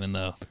at the beginning,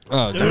 though?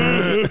 Oh,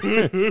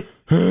 dude.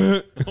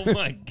 Oh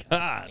my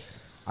god!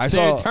 I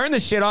saw. Dude, turn the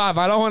shit off.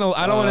 I don't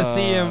want to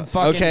see him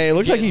fucking. Okay, it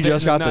looks like he get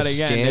just bit in got the nut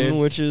again, skin, dude.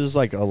 which is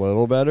like a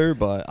little better.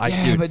 But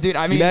Dude,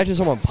 I mean, imagine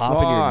someone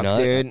popping your fuck,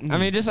 nut, dude. I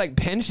mean, just like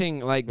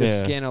pinching like the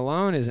Yeah. skin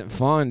alone isn't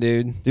fun,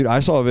 dude. Dude, I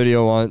saw a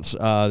video once.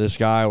 This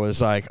guy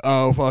was like,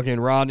 "Oh, fucking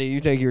Rodney,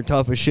 you think you're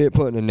tough as shit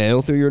putting a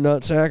nail through your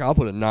nutsack? I'll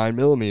put a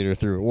 9mm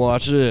through it.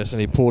 Watch this."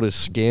 And he pulled his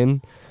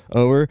skin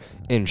over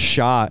and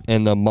shot,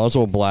 and the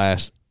muzzle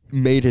blast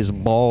made his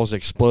balls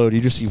explode.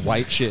 You just see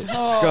white shit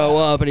go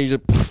up, and he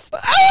just.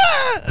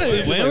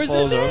 He Where was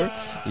falls this over.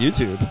 at?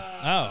 YouTube.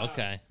 Oh,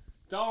 okay.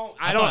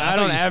 I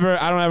don't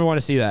ever want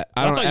to see that.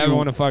 I don't thought ever you-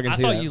 want to fucking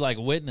see I that. thought you like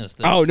witnessed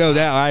this. Oh no,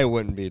 that I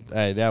wouldn't be.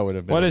 Hey, that would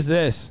have been. What is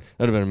this?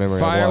 That'd have been a memory. I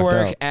blocked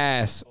Firework out.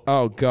 ass.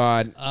 Oh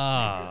god.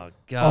 Oh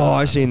god. Oh,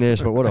 I seen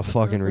this, but what a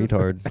fucking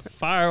retard.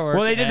 Firework.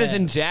 Well, they did this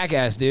in ass.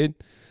 Jackass, dude.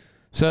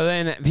 So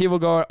then people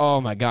go,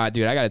 "Oh my god,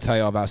 dude! I got to tell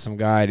you all about some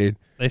guy, dude."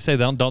 They say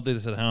don't do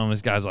this at home.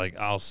 This guy's like,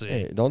 I'll see.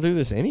 Hey, don't do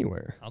this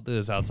anywhere. I'll do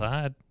this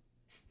outside.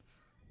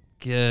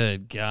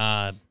 Good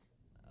God.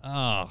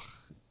 Oh.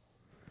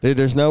 Dude,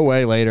 there's no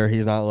way later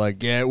he's not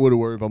like, yeah, it would have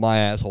worked, but my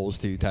asshole's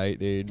too tight,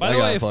 dude. By I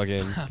the got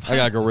way, I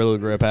got gorilla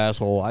grip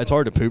asshole. It's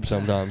hard to poop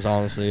sometimes,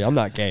 honestly. I'm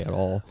not gay at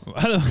all.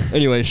 By the,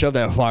 Anyway, shove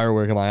that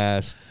firework in my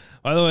ass.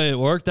 by the way, it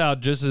worked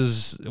out just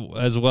as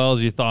well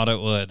as you thought it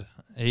would.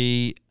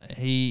 I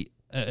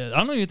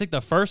don't even think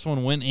the first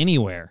one went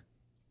anywhere.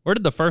 Where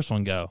did the first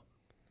one go?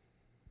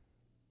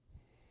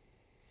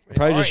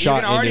 Probably just You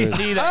shot can already into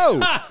see it.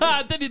 that.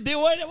 Oh, Did he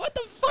do it? What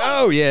the fuck?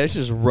 oh yeah, this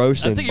is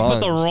roasting. I think he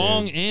put the buns,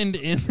 wrong dude. end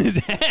in his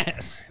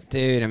ass.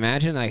 Dude,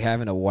 imagine like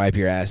having to wipe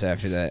your ass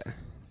after that.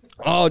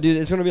 Oh, dude,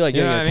 it's gonna be like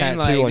You know getting what a I mean?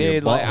 tattoo Like, on your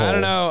dude, butthole. like, I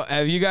don't know.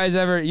 Have you guys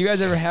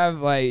ever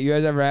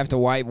have to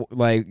wipe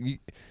like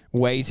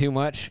way too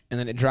much and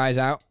then it dries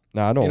out?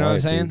 No, I don't. You know what I'm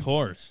like, saying? Of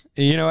course.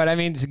 You know what I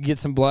mean? To get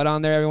some blood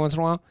on there every once in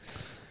a while.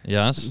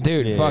 Yes.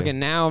 Dude, Yeah. fucking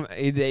now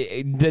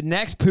the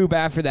next poop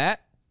after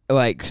that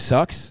like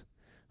sucks.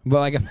 But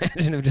like,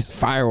 imagine if just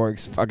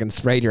fireworks fucking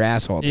sprayed your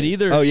asshole. It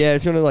either. Oh yeah,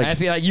 it's gonna like. I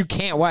see. Like you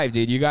can't wipe,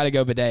 dude. You got to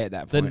go bidet at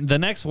that point. The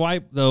next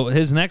wipe though,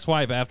 his next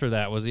wipe after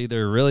that was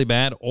either really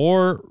bad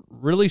or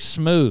really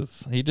smooth.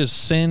 He just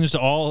singed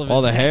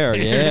all the hair.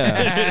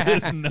 Yeah,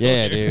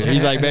 yeah, dude.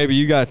 He's like, baby,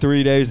 you got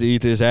 3 days to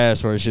eat this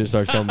ass before shit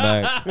starts coming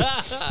back.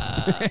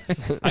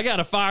 I got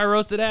a fire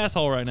roasted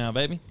asshole right now,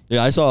 baby.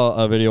 Yeah, I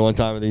saw a video one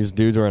time of these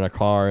dudes were in a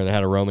car and they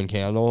had a Roman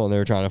candle and they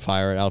were trying to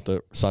fire it out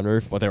the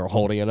sunroof, but they were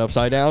holding it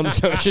upside down,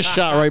 so it just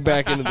shot right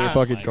back into their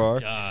fucking car.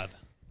 God.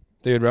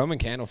 Dude, Roman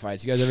candle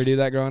fights. You guys ever do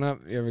that growing up?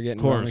 You ever get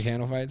in Roman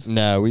candle fights?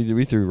 No,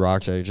 we threw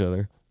rocks at each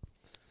other.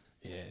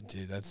 Yeah,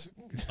 dude, that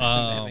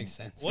makes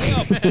sense.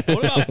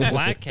 What about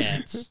black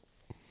cats?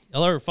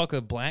 Y'all ever fuck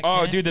a black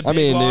cat? Oh, dude, the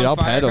big long I'll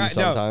pet them no,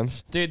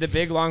 sometimes. dude, the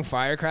big long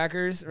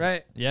firecrackers,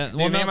 right? Yeah. Dude,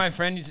 me and my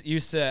friend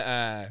used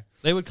to.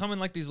 They would come in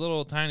like these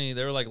little tiny.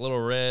 They were like little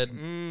red.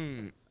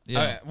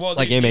 Yeah. Well,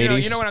 like dude,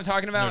 M80s. You know what I'm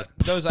talking about?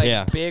 Those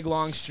like big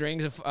long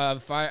strings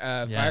of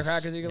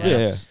firecrackers you can light.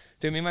 Yeah.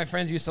 Dude, me and my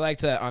friends used to like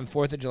to on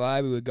 4th of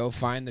July we would go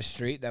find the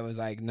street that was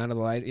like none of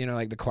the lights,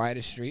 like the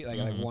quietest street, like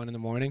 1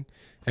 a.m.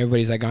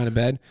 Everybody's like gone to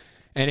bed.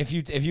 And if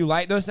you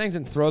light those things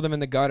and throw them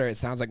in the gutter, it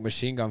sounds like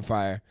machine gun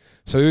fire.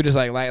 So we would just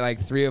like light like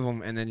 3 of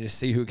them and then just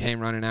see who came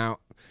running out.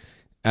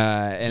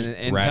 And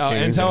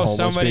until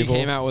somebody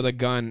came out with a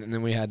gun, and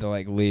then we had to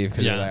like leave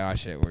because we were like, oh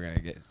shit, we're gonna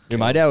get. Dude,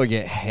 my dad would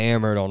get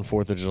hammered on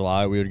 4th of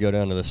July. We would go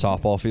down to the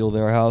softball field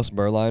in our house,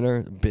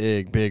 Berliner,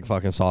 big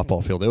fucking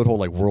softball field. They would hold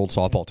like world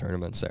softball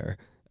tournaments there,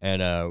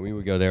 and we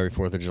would go there every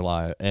 4th of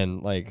July.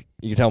 And like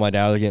you can tell, my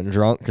dad was getting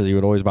drunk because he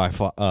would always buy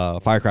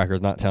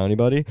firecrackers, not tell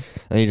anybody,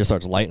 and he just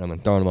starts lighting them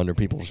and throwing them under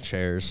people's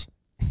chairs.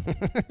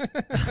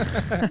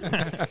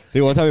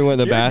 Dude, one time we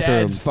went in the bathroom.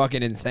 Dad's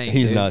fucking insane.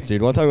 He's nuts,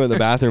 dude. One time we went in the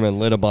bathroom and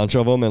lit a bunch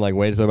of them and like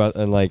waited about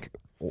and like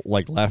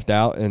left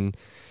out, and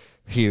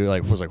he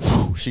like was like,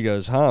 whew. She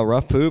goes, huh,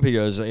 rough poop? He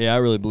goes, yeah, I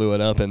really blew it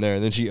up in there.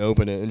 And then she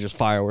opened it and just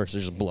fireworks are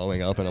just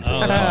blowing up in a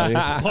porta potty.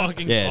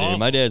 Yeah, awesome. Dude,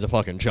 my dad's a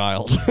fucking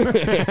child.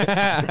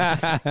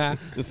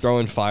 Just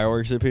throwing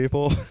fireworks at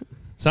people.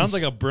 Sounds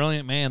like a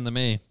brilliant man to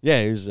me.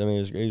 Yeah, he's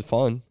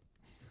fun.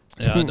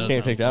 Yeah, it does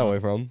can't take that away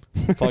from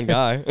him. Fun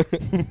guy.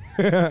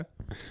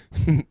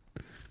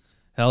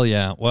 Hell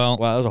yeah. Well,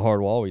 wow, that was a hard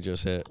wall we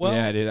just hit. Well,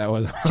 yeah, dude, that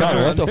was.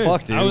 Connor, what the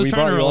fuck, dude? I was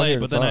trying to relate,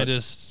 but then talk.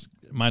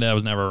 my dad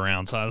was never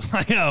around, so I was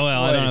like, oh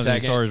well, I don't have any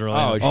stories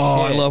related.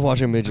 Oh, I love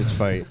watching midgets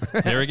fight.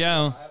 Here we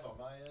go.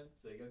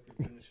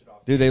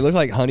 Dude, they look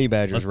like honey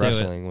badgers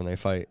wrestling when they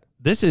fight.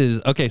 This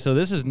is okay. So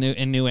this is new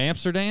in New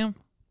Amsterdam.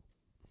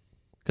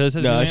 Because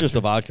no, it's just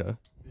the vodka.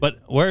 But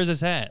where is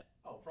this at?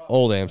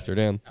 Old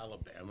Amsterdam.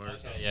 Alabama.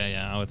 Okay,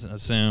 yeah, I would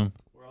assume.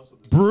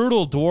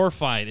 Brutal Door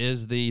Fight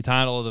is the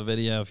title of the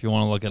video. If you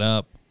want to look it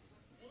up.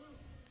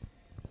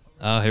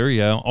 Oh, here we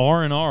go.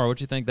 R&R. What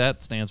do you think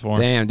that stands for?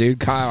 Damn, dude,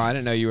 Kyle, I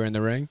didn't know you were in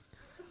the ring.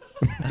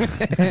 I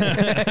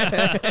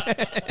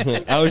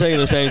was thinking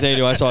the same thing,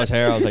 dude. I saw his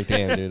hair. I was like,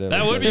 damn, dude.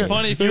 That would be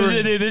funny if you were.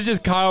 Dude, this is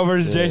just Kyle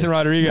versus Jason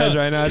Rodriguez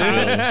right now,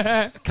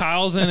 dude.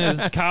 Kyle's in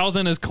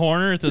his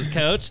corner. It's his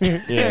coach.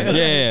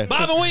 Yeah.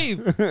 Bob and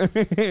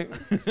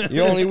weave.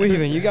 You're only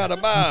weaving. You got to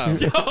bob.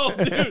 Yo,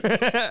 dude.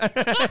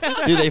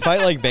 Dude, they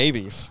fight like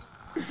babies.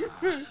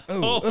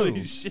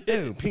 Holy shit.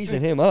 Dude,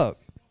 piecing him up.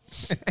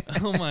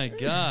 Oh, my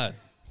God.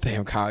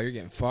 Damn, Kyle, you're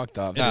getting fucked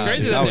up. It's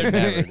crazy dude,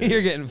 that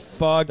you're getting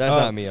fucked That's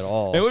up. not me at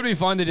all. It would be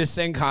fun to just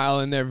sing Kyle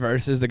in there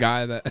versus the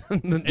guy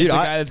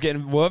that's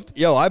getting whooped.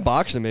 Yo, I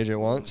boxed a midget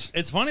once.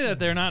 It's funny that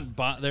they're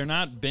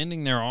not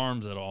bending their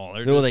arms at all.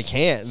 No, they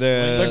can't.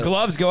 The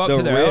gloves go up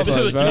to their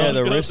elbows, bro. Yeah,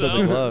 the wrists of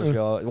the gloves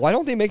go. Why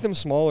don't they make them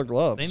smaller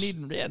gloves? They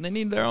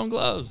need their own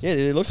gloves. Yeah,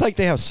 it looks like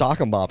they have sock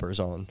 'em boppers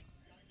on.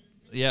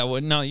 Yeah,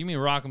 well, no, you mean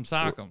Rock'em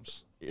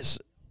Sock'ems. Yes.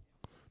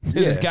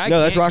 This guy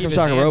no, that's can't Rock'em keep his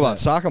Sock'em hands Robot. up.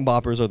 Sock 'em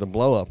boppers are the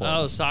blow up Oh,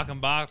 ones. Sock'em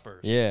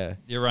Boppers. Yeah.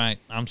 You're right.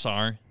 I'm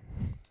sorry.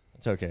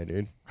 It's okay,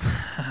 dude. Did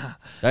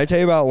I tell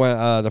you about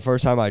when the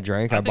first time I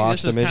drank, I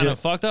boxed a midget? This is kind of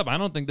fucked up. I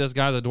don't think this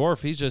guy's a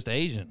dwarf. He's just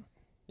Asian.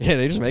 Yeah,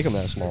 they just make them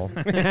that small.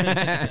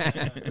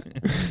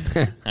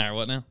 All right,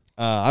 what now?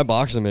 I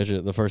boxed a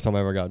midget the first time I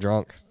ever got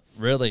drunk.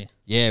 Really?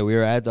 Yeah, we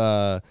were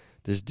at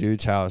this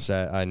dude's house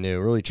that I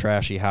knew, really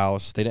trashy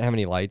house. They didn't have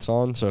any lights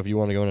on, so if you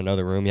want to go in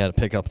another room, you had to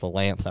pick up the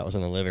lamp that was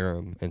in the living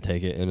room and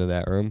take it into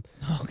that room.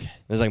 Okay.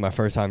 It was like my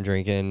first time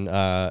drinking,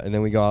 and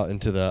then we go out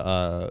into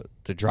the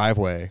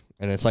driveway,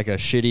 and it's like a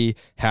shitty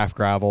half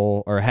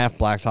gravel or half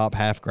blacktop,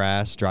 half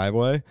grass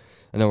driveway,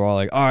 and then we're all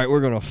like, all right, we're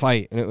gonna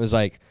fight, and it was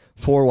like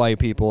 4 white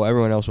people,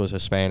 everyone else was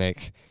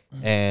Hispanic,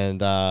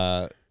 and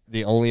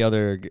there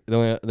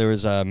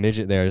was a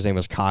midget there. His name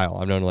was Kyle.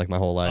 I've known him like my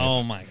whole life.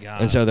 Oh my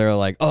God. And so they were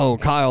like, "Oh,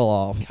 Kyle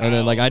off," and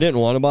then like I didn't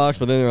want to box,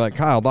 but then they were like,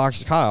 "Kyle,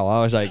 box Kyle."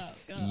 I was like,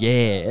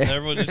 "Yeah,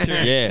 everyone just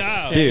cheering. Yeah.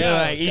 Kyle. Dude. You're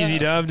like, easy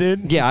dub,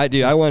 dude. yeah." I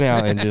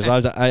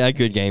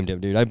good gamed him,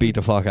 dude. I beat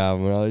the fuck out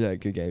of him. I was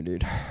like, "Good game,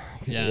 dude."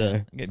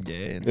 Yeah. Good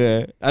game.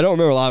 Yeah. I don't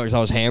remember a lot of it because I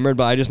was hammered,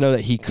 but I just know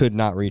that he could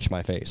not reach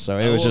my face. So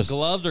it was just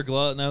gloves or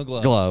no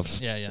gloves.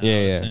 Gloves. Yeah.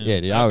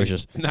 Dude. I was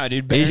just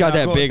dude. He's got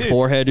that big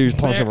forehead. Dude,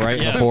 punch him right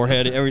in the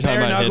forehead every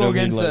time I hit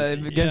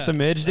him. Against the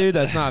midge, dude.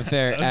 That's not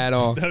fair at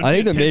all. I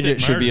think the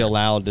midget should be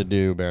allowed to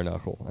do bare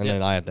knuckle, and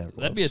then I have to have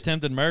gloves. That'd be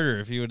attempted murder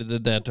if you would have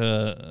did that to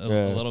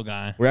a little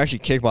guy. We're actually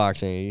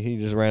kickboxing. He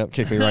just ran up,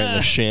 kicked me right in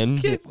the shin.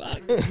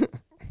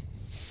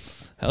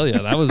 Hell yeah,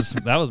 that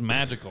was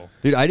magical.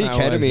 Dude, I did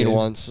ketamine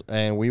once,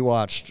 and we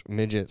watched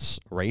midgets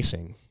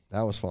racing.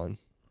 That was fun.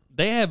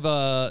 They have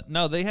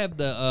they have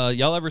the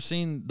y'all ever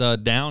seen the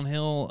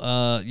downhill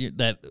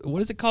that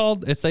what is it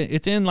called? It's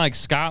in like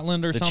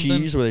Scotland or something. The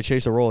cheese where they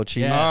chase a roll of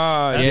cheese. Yeah.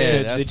 Oh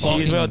yeah, that's the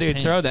cheese wheel, dude.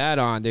 Intense. Throw that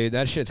on, dude.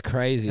 That shit's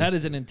crazy. That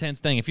is an intense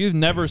thing. If you've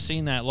never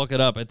seen that, look it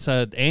up. It's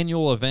an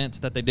annual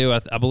event that they do.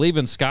 I believe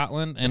in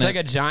Scotland. And it's like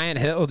a giant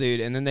hill,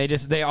 dude. And then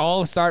they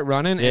all start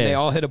running, and they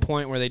all hit a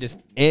point where they just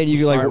and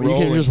you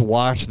can just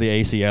watch the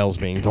ACLs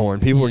being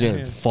torn. People are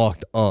getting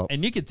fucked up,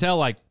 and you could tell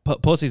like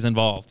pussy's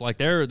involved. Like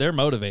they're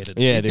motivated.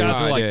 Yeah, these dude.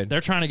 guys are like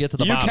they're trying to get to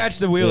the bottom. You catch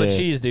the wheel of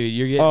cheese, dude.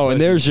 You're getting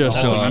and there's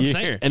just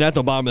and at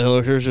the bottom of the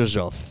hill, there's just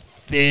a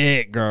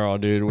thick girl,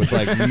 dude, with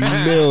like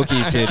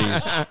milky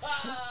titties.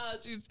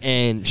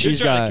 And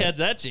she's got to catch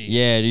that cheese.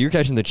 Yeah, you're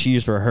catching the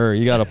cheese for her.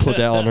 You got to put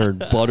that on her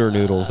butter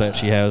noodles that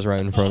she has right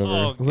in front of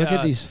her. Look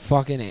at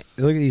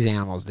these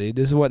animals, dude.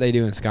 This is what they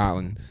do in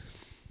Scotland.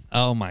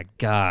 Oh my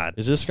God.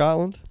 Is this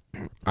Scotland?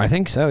 I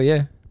think so.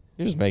 Yeah.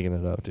 You're just making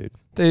it up, dude.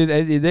 Dude,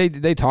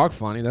 they talk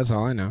funny. That's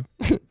all I know.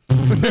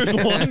 There's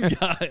one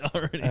guy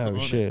already. Oh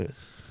shit.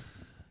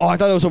 Oh, I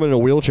thought it was someone in a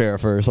wheelchair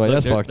first. Like,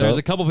 that's fucked up. There's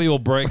a couple people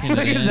breaking it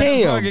in.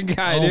 Damn.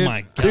 Guy, dude. Oh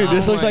my God. Dude,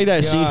 this looks like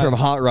that scene from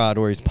Hot Rod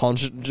where he's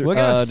punching. Look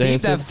how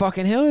steep that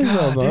fucking hill is,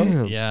 though, bro.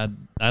 Damn. Yeah,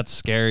 that's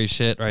scary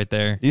shit right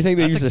there. Do you think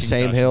they use the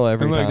same hill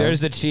every time? Look, there's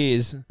the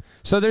cheese.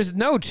 So there's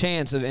no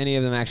chance of any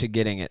of them actually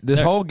getting it.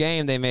 This whole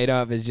game they made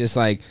up is just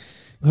like,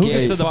 who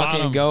gets to the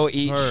bottom go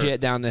eat first?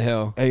 Shit down the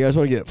hill. Hey, you guys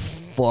want to get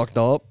fucked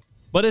up?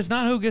 But it's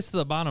not who gets to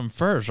the bottom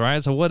first,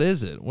 right? So what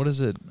is it? What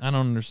is it? I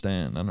don't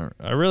understand.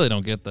 I really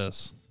don't get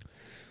this.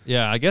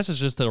 Yeah, I guess it's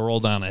just to roll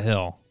down a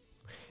hill.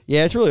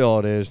 Yeah, it's really all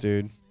it is,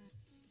 dude.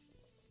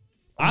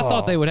 I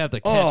thought they would have to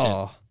catch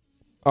it.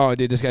 Oh,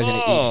 dude, this guy's gonna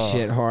eat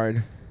shit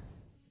hard.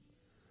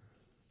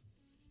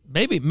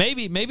 Maybe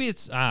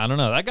it's I don't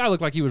know. That guy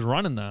looked like he was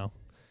running though.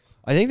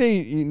 I think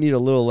they need a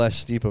little less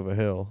steep of a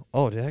hill.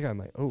 Oh, dude, that guy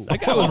might. Oh,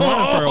 that guy was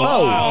running for a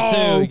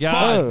while too.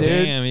 God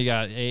damn, he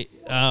got 8.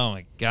 Oh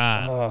my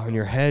God. Oh, and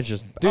your head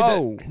just.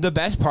 Dude, the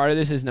best part of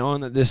this is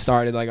knowing that this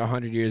started like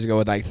 100 years ago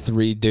with like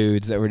 3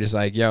 dudes that were just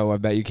like, "Yo, I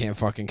bet you can't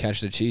fucking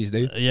catch the cheese,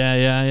 dude."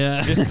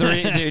 Yeah. Just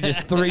 3, dude.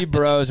 Just 3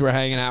 bros were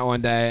hanging out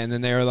one day, and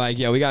then they were like,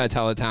 "Yo, we gotta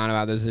tell the town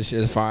about this. This shit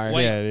is fire."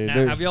 Wait, yeah, dude.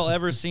 Now, have y'all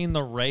ever seen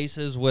the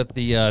races with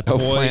the toy?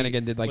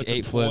 Flanagan did like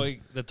 8 flips.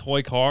 The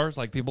toy cars,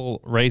 like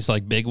people race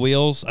like big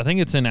wheels. I think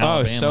it's in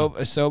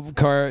Alabama.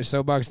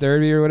 Soapbox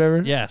Derby or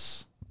whatever.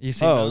 Yes. You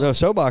see? Oh no,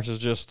 soapbox is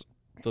just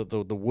the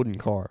wooden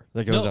car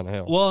that goes down a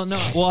hill. Well, no.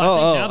 Well,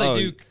 I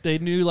think now they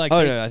do like.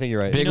 Oh no, I think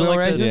you're right. Big wheel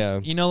races. Yeah.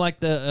 You know, like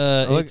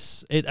the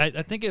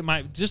I think it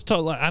might just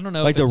I don't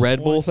know. Like the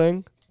Red Bull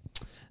thing.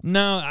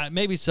 No,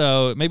 maybe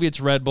so. Maybe it's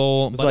Red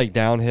Bull. It's like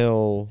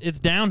downhill. It's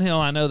downhill.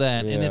 I know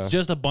that, and it's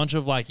just a bunch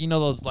of like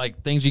those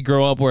like things you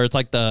grow up where it's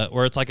like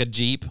a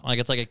Jeep, like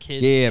it's like a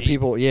kid. Yeah, Jeep.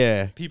 people.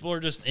 Yeah, people are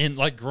just in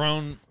like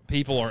grown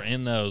people are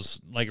in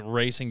those like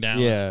racing down.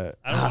 Yeah,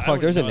 fuck.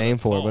 There's a name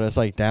for it, but it's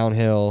like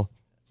downhill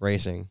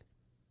racing.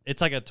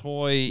 It's like a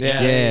toy.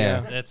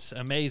 Yeah. That's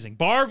amazing.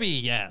 Barbie,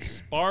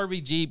 yes,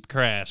 Barbie Jeep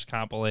Crash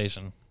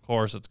compilation. Of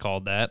course, it's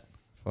called that.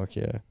 Fuck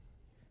yeah.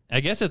 I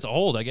guess it's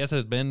old. I guess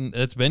it's been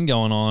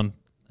going on.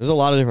 There's a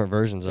lot of different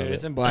versions of it.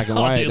 It's in black and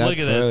white. Dude, That's look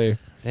at this. early.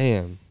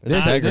 Damn.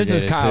 This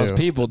is Kyle's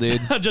people, dude.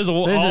 Just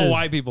all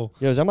white people.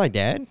 Yo, is that my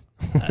dad?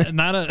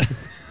 Not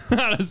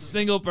a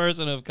single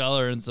person of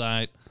color in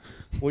sight.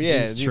 Well,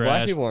 yeah, dude,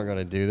 black people aren't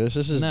gonna do this.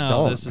 This is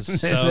dumb. This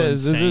is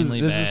this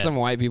is some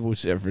white people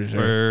shit for sure.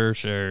 For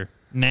sure.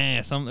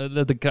 Nah. Some on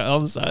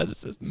the sides it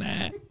says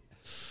nah.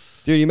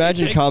 Dude, you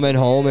imagine coming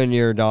home and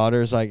your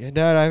daughter's like, "Hey,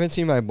 Dad, I haven't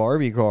seen my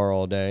Barbie car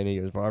all day," and he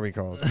goes, "Barbie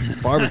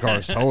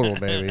car's total,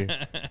 baby."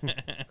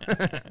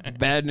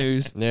 Bad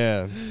news.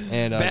 Yeah,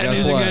 and bad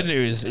news and good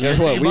news. Guess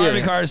what?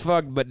 Barbie car's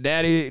fucked, but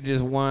Daddy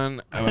just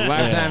won a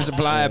lifetime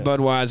supply of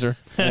Budweiser.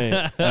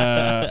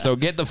 Hey, so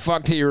get the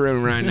fuck to your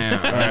room right now.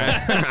 All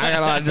right, I got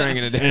a lot of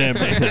drinking to do.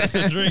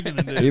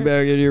 Yeah, you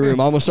better get to your room.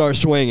 I'm gonna start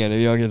swinging if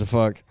you don't get the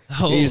fuck.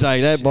 He's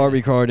like, that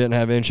Barbie car didn't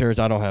have insurance.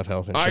 I don't have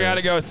health insurance. I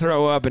gotta go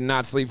throw up and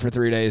not sleep for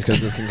 3 days because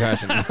of this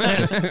concussion.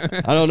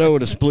 I don't know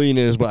what a spleen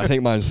is, but I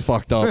think mine's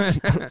fucked up.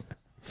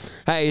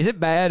 Hey, is it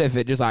bad if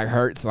it just like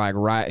hurts like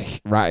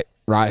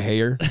right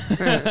here?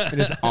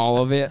 Just all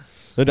of it?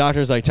 The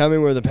doctor's like, tell me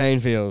where the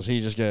pain feels.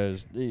 He just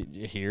goes,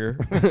 here.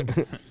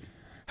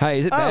 Hey,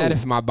 is it bad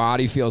if my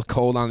body feels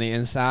cold on the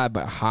inside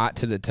but hot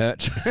to the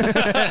touch?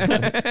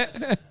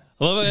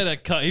 I love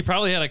it. He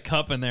probably had a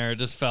cup in there. It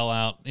just fell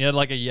out. He had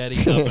like a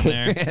Yeti cup in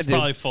there. It's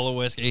probably full of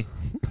whiskey.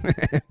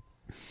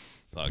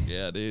 Fuck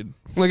yeah, dude.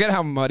 Look at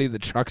how muddy the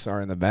trucks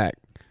are in the back.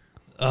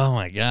 Oh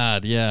my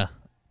god, yeah.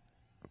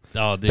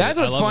 Oh, dude. That's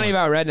what's funny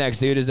about rednecks,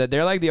 dude, is that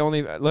they're like the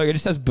only. Look, it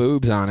just says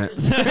boobs on it.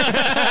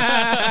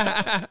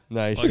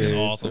 Nice, dude.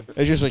 Awesome.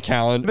 It's just a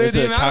calendar. It's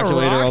the a amount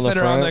calculator of rocks on the that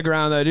front. are on the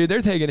ground, though, dude. They're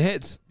taking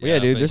hits. Yeah,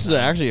 dude. This is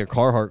time. actually a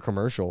Carhartt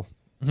commercial.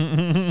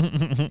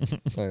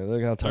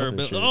 Look how tough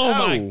this shit is.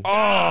 Oh my!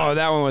 Oh,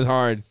 that one was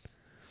hard.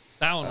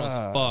 That one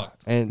was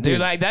fucked. And Dude,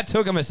 like that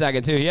took him a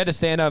second too. He had to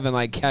stand up and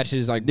like catch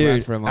his like dude,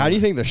 breath for a moment. how do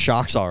you think the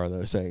shocks are of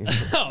those things?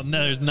 Oh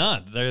no, there's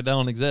none. They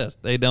don't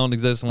exist. They don't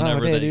exist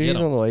whenever man, they dude, get he's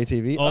them. on the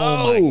ATV.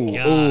 Oh my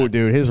god! Oh,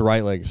 dude, his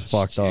right leg's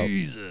fucked up.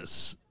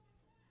 Jesus.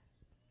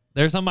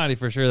 There's somebody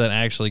for sure that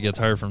actually gets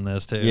hurt from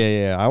this too.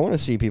 Yeah. I want to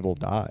see people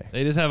die.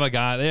 They just have a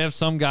guy. They have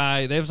some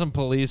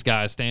police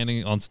guy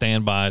standing on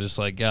standby, just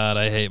like, God,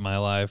 I hate my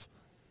life.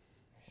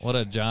 What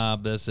a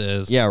job this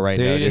is. Yeah, right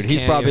Dude, now, you dude. just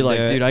He's can't probably even like,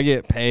 do it. dude, I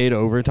get paid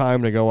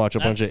overtime to go watch a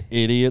bunch of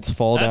idiots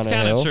fall down That's a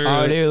kind of hill. true.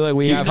 Oh, dude, look,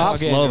 we Dude, have cops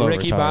fucking love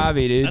Ricky overtime.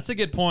 Bobby, dude. That's a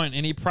good point,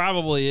 and he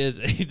probably is.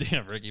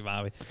 Yeah, Ricky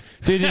Bobby.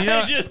 Dude, did you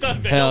know? Just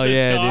unveiled Hell his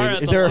yeah, car dude.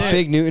 at Is the there a light.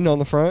 Fig Newton on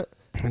the front?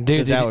 Dude,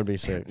 Because that would be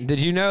sick. Did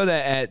you know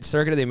that at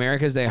Circuit of the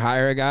Americas they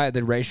hire a guy at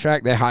the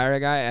racetrack? They hire a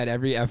guy at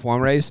every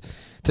F1 race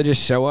to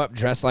just show up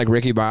dressed like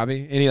Ricky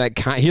Bobby, and he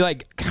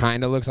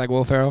kind of looks like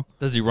Will Ferrell.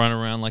 Does he run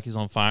around like he's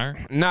on fire?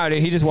 No,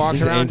 dude, he just walks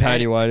He's around. in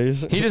tidy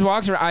whities. He just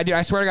walks around.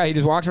 I swear to God, he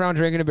just walks around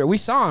drinking a beer. We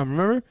saw him,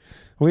 remember?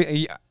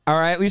 Or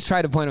I at least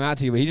tried to point him out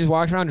to you, but he just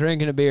walks around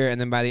drinking a beer, and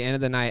then by the end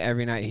of the night,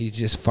 every night, he's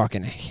just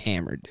fucking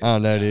hammered. Dude. Oh,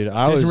 no, dude.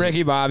 Just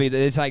Ricky Bobby.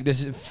 It's like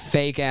this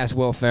fake ass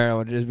Will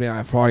Ferrell just being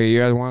like, "For you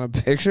guys want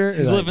a picture?"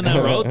 He's like, living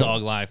that road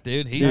dog life,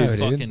 dude. He's Yeah, dude.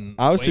 fucking.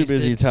 I was too wasted.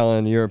 busy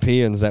telling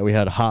Europeans that we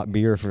had hot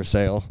beer for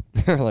sale.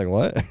 They're like,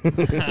 what?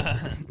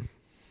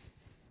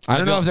 I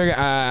don't know if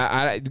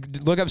they're.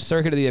 Look up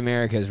Circuit of the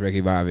Americas,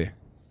 Ricky Bobby.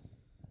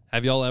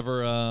 Have y'all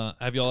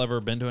ever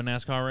been to a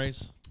NASCAR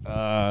race?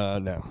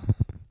 No.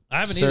 I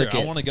haven't either. I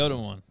Circuit. want to go to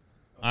one.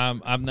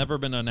 I've never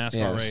been to a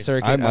NASCAR race.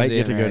 Circuit I of might the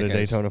get to go to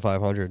Americas. Daytona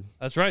 500.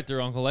 That's right,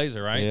 through Uncle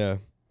Laser, right? Yeah.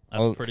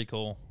 That's pretty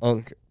cool.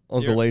 Uncle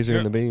Your- Laser your-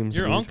 and the Beams.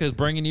 Your dude. uncle's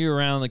bringing you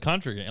around the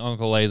country,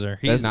 Uncle Laser.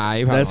 He's That's, Nah,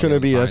 you probably that's won't gonna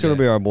even be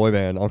find it. our boy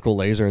band, Uncle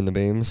Laser and the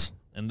Beams.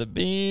 in the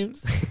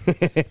beams.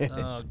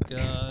 Oh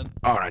God.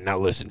 All right, now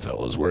listen,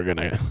 fellas. We're All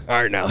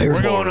right, now here's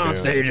we're going what on we're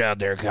doing. stage out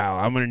there, Kyle.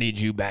 I'm gonna need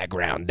you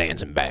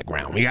dancing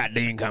background. We got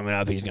Dean coming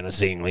up. He's gonna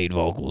sing lead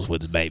vocals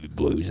with his Baby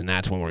Blues, and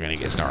that's when we're gonna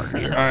get started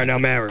here. All right, now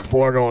Maverick,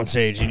 before I go on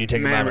stage, you need to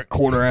take about a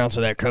quarter ounce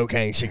of that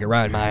cocaine so you can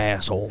ride my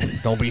asshole.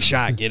 Don't be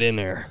shy. Get in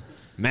there.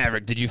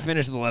 Maverick, did you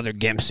finish the leather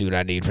gimp suit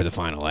I need for the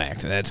final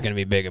act? That's gonna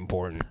be big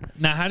important.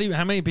 Now, how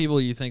many people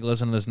do you think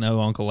listen to this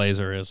know Uncle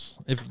Laser is?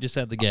 If you just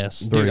had to guess,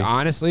 Dude,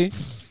 honestly,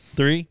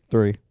 3.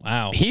 3.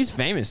 Wow. he's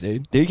famous,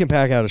 dude. Dude, you can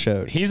pack out a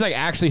show. He's like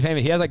actually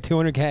famous. He has like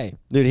 200K.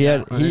 Dude, he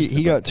on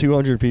got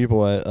 200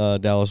 people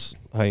at Dallas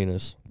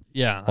Hyenas.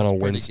 Yeah, on a that's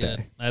pretty Wednesday.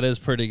 good. That is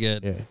pretty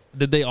good. Yeah.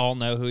 Did they all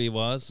know who he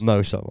was?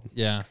 Most of them.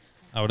 Yeah,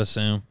 I would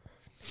assume.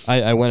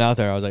 I went out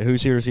there. I was like,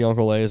 "Who's here to see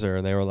Uncle Laser?"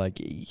 And they were like,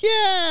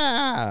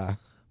 "Yeah."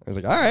 I was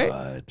like, "All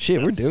right, shit,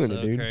 we're That's doing so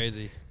it, dude."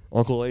 Crazy.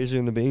 Uncle Laser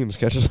and the Beams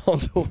catch us on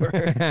tour.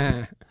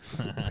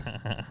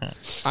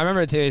 I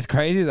remember it too. It's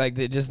crazy, like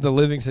just the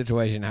living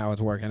situation, how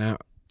it's working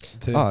out.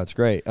 Too. Oh, it's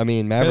great. I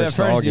mean, At Maverick's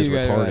first dog is you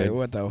guys were retarded. like,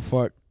 what the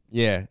fuck,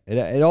 Yeah,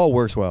 it all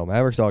works well.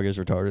 Maverick's dog is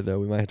retarded though.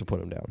 We might have to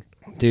put him down.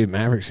 dude?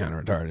 Maverick's kind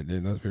of retarded,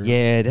 dude. Those people.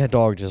 Yeah, that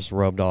dog just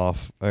rubbed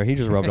off, or he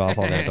just rubbed off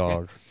on that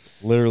dog,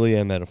 literally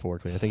and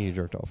metaphorically. I think he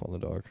jerked off on the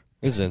dog.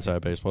 This is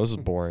inside baseball. This is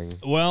boring.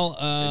 Well,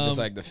 just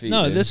like the feet,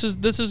 no, dude. this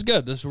is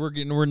good.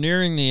 We're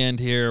nearing the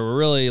end here. We're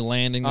really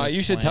landing. This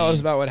You should plane. tell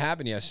us about what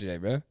happened yesterday,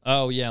 bro.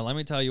 Oh yeah, let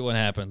me tell you what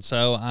happened.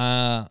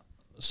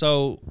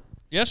 So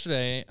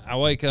yesterday I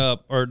wake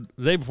up, or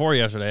the day before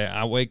yesterday,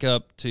 I wake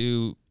up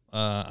to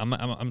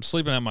I'm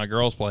sleeping at my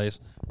girl's place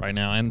right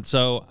now, and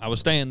so I was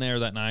staying there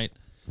that night.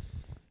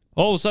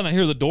 All of a sudden, I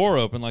hear the door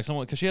open, like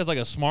someone, because she has like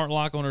a smart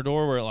lock on her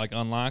door where it like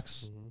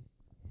unlocks.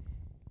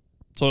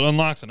 So it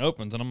unlocks and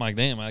opens, and I'm like,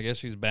 damn, I guess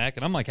she's back.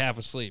 And I'm like half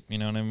asleep, you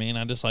know what I mean?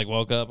 I just like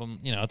woke up,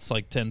 it's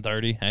like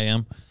 10:30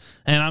 a.m.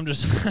 And I'm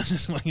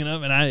just waking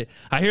up, and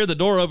I hear the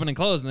door open and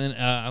close, and then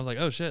I was like,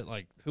 oh shit,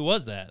 like who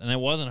was that? And it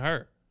wasn't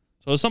her.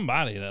 So it was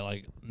somebody that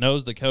like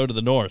knows the code of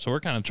the door. So we're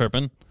kind of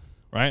tripping,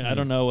 right? I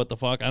don't know what the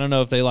fuck. I don't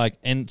know if they like,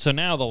 and so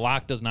now the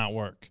lock does not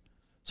work.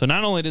 So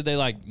not only did they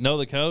like know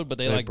the code, but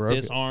they like broke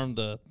it. disarmed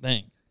the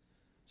thing.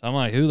 So I'm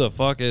like, who the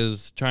fuck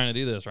is trying to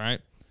do this, right?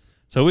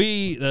 So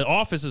the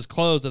office is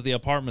closed at the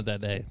apartment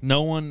that day.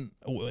 No one,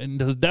 and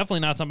there's definitely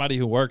not somebody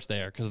who works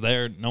there because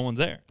no one's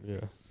there. Yeah.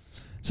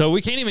 So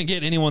we can't even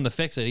get anyone to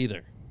fix it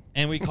either.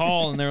 And we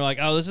call and they're like,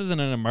 oh, this isn't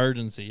an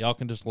emergency. Y'all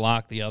can just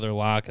lock the other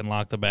lock and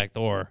lock the back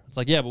door. It's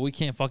like, yeah, but we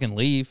can't fucking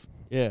leave.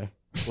 Yeah,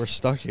 we're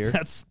stuck here.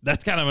 That's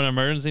kind of an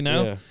emergency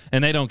now. Yeah.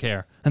 And they don't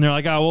care. And they're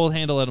like, oh, we'll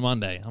handle it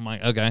Monday. I'm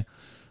like, okay.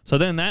 So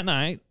then that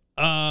night,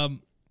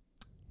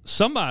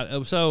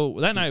 so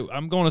that night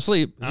I'm going to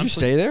sleep. Did you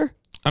stay there?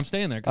 I'm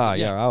staying there. Oh,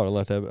 yeah, I would have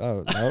left that.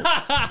 Oh, no.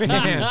 You'd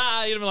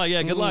have been like,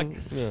 yeah, good luck.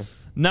 Yeah.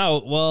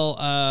 No,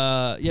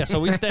 well, yeah. So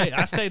we stayed.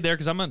 I stayed there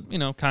because I'm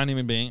a kind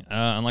human being,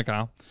 unlike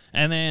Kyle.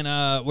 And then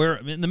we're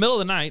in the middle of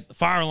the night.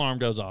 Fire alarm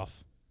goes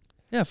off.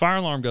 Yeah, fire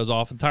alarm goes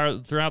off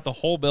throughout the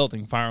whole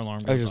building. Fire alarm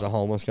goes off. There's just a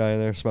homeless guy in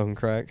there smoking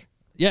crack.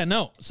 Yeah,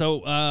 no.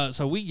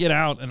 So we get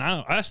out, and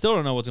I still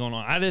don't know what's going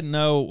on. I didn't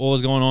know what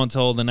was going on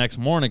until the next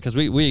morning because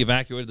we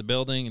evacuated the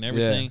building and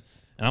everything. Yeah.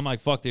 And I'm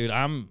like, fuck, dude.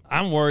 I'm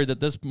worried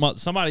that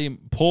somebody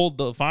pulled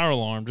the fire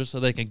alarm just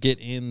so they could get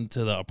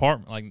into the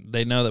apartment. Like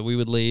they know that we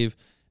would leave,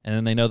 and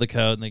then they know the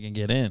code and they can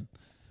get in.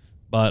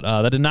 But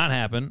that did not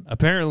happen.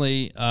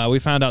 Apparently, we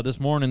found out this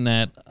morning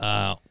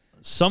that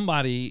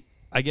somebody,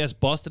 I guess,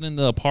 busted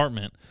into the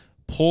apartment,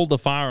 pulled the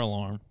fire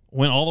alarm,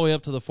 went all the way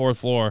up to the 4th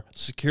floor.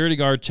 Security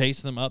guard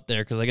chased them up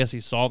there because I guess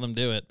he saw them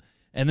do it.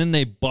 And then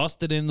they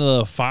busted into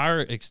the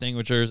fire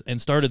extinguishers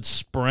and started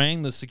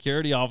spraying the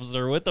security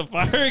officer with the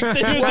fire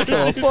extinguishers. What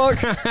the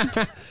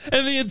fuck?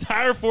 And the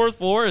entire 4th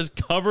floor is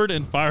covered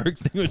in fire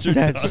extinguishers.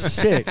 That's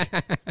sick.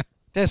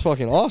 That's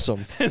fucking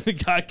awesome. And the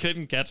guy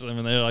couldn't catch them,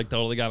 and they like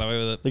totally got away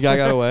with it. The guy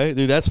got away?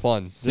 Dude, that's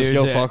fun. Just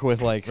go fuck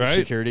with like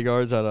security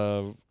guards at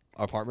a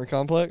apartment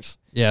complex.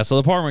 Yeah, so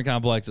the apartment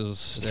complex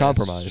is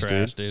compromised,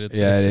 trash, dude.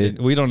 Dude.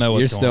 We don't know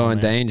what's You're going still on in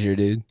danger,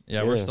 dude.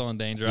 Yeah, we're still in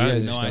danger. I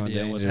have no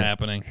idea what's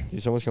happening.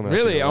 Dude, someone's coming.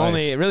 Really,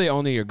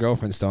 only your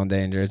girlfand's still in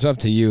danger. It's up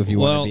to you if you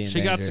want to be in danger.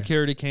 Well, she got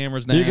security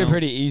cameras now. You could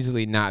pretty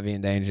easily not be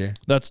in danger.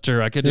 That's true.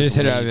 I could just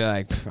hit her up and be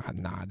like,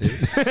 nah,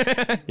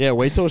 dude. Yeah,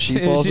 wait till she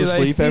falls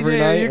asleep every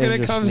night. Are you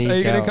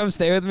gonna come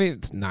stay with me?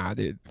 Nah,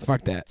 dude.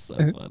 Fuck that. So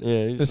funny.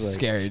 Yeah, this is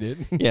scary,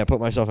 dude. Yeah, put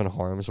myself in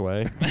harm's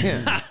way.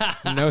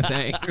 No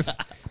thanks.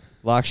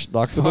 Lock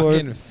the door.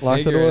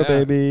 Lock the door,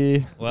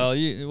 baby. Well,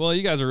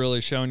 you guys are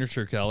really showing your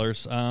true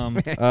colors. I'm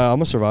a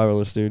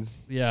survivalist, dude.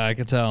 Yeah, I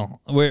could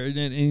tell. I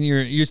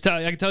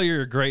can tell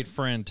you're a great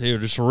friend too.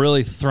 Just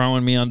really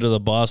throwing me under the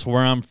bus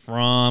where I'm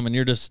from, and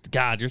you're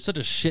such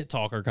a shit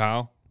talker,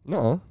 Kyle.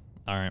 No.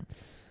 All right.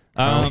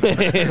 I don't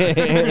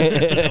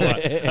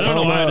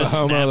know why I just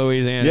homo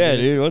Louisiana. Yeah,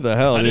 dude. What the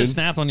hell, dude? I just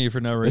snapped on you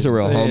for no reason. It's a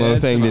real homo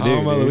thing to do,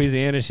 homo dude.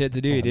 Louisiana shit to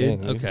do,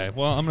 dude. Okay,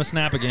 well, I'm gonna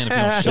snap again if you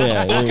don't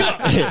shut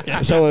the fuck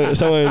up.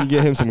 Someone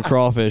get him some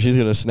crawfish. He's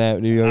gonna snap.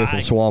 Dude, go get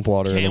some swamp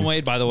water. Can't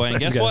wait. By the way, and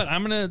guess what?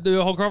 I'm gonna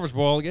do a whole crawfish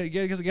boil.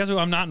 Guess who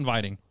I'm not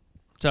inviting?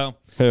 So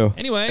who?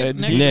 Anyway,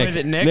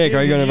 Nick. Nick,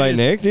 are you gonna invite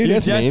Nick, dude?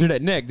 That's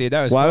mean. Nick, dude.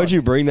 That was. Why would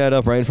you bring that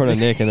up right in front of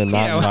Nick and then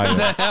not invite him?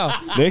 What the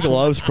hell? Nick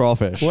loves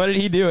crawfish. What did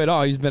he do at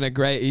all? He's been a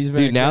great.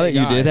 Dude, now that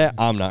you did that,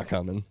 I'm not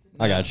coming.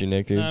 I got you,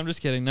 Nick, dude. No, I'm just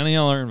kidding. None of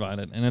y'all are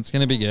invited, and it's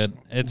gonna be good.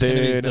 It's gonna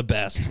be the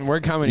best. We're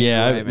coming.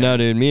 Yeah, no,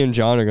 dude. Me and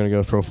John are gonna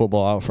go throw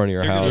football out in front of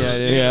your house.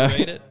 Yeah.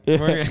 No,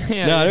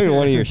 I don't even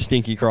want your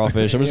stinky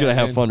crawfish. I'm just gonna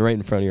have fun right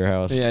in front of your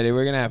house. Yeah, dude.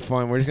 We're gonna have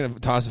fun. We're just gonna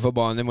toss the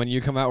football, and then when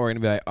you come out, we're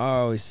gonna be like,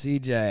 "Oh,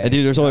 CJ." Hey,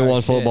 dude, there's only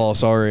one football.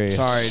 Sorry,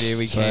 dude.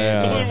 We can't.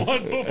 There's only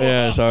one football.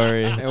 Yeah,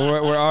 sorry. And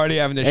we're already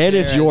having to. And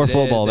it's your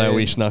football that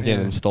we snuck in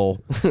and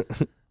stole.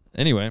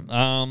 Anyway,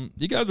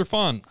 you guys are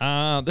fun.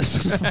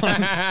 This is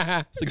fun.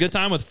 It's a good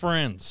time with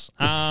friends.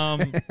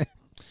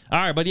 All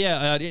right, but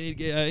yeah,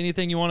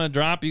 anything you want to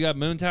drop? You got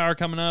Moon Tower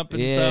coming up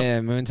and stuff? Yeah,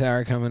 Moon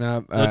Tower coming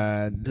up.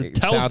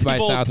 South by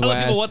Southwest.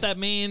 Tell people what that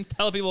means.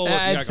 Tell people what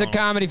it's a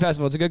comedy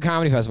festival. It's a good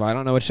comedy festival. I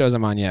don't know what shows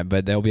I'm on yet,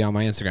 but they'll be on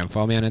my Instagram.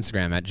 Follow me on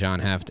Instagram at John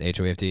Heft,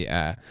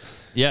 HOEFT.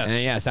 Yes.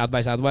 And yeah, South by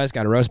Southwest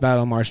got a roast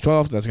battle March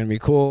 12th. That's going to be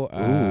cool.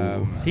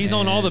 He's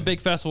on all the big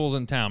festivals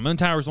in town. Moon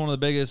Tower is one of the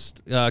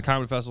biggest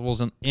comedy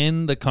festivals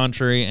in the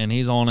country, and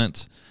he's on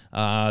it.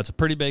 It's a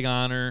pretty big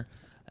honor.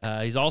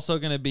 He's also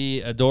going to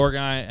be a door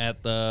guy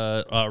at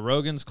the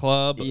Rogan's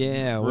Club.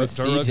 Yeah, with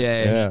CJ.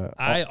 Yeah.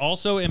 I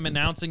also am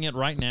announcing it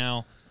right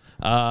now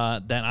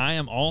that I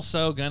am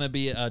also going to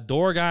be a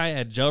door guy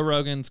at Joe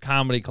Rogan's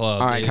Comedy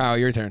Club. All right, Kyle,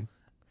 your turn.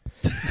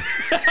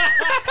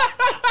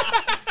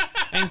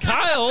 And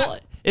Kyle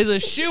is a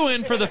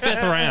shoo-in for the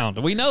 5th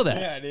round. We know that.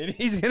 Yeah, dude.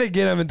 He's going to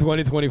get him in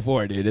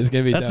 2024, dude. It's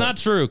going to be That's not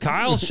true.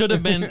 Kyle should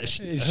have been.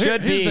 Should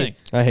be. The thing.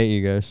 I hate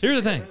you guys.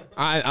 Here's the thing.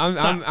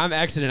 I'm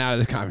exiting out of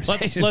this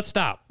conversation. Let's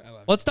stop.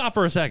 Let's stop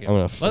for a second.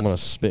 I'm gonna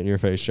spit in your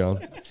face,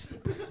 John.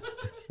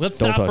 Let's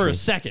stop for a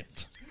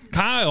second.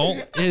 Kyle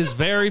is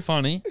very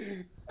funny.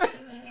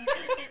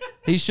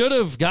 He should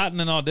have gotten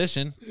an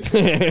audition,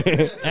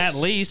 at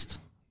least.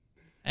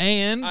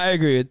 And I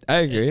agree.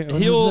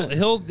 He'll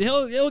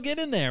get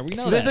in there. We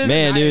know that.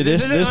 Man, dude,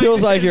 this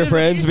feels like your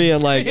friends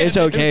being like, "It's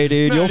okay,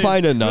 dude. You'll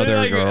find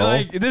another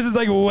girl." This is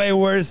like way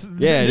worse.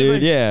 Yeah,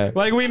 dude. Yeah.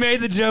 Like we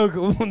made the joke.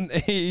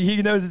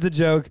 He knows it's a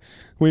joke.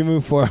 We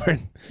move forward.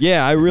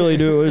 Yeah, I really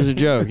do. It was a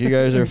joke. You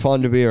guys are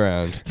fun to be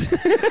around.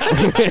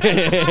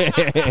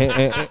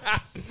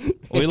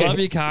 We love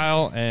you,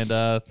 Kyle, and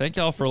thank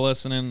y'all for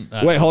listening.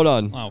 Wait, hold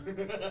on. Oh.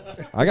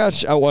 I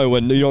got.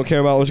 Wait, you don't care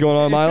about what's going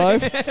on in my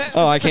life?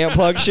 Oh, I can't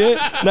plug shit?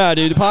 Nah,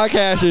 dude, the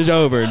podcast is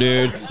over,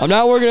 dude. I'm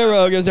not working at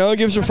Rogan's. No one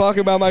gives a fuck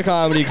about my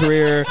comedy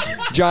career.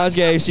 John's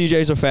gay.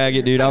 CJ's a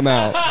faggot, dude. I'm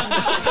out.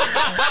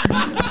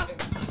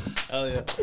 Hell yeah.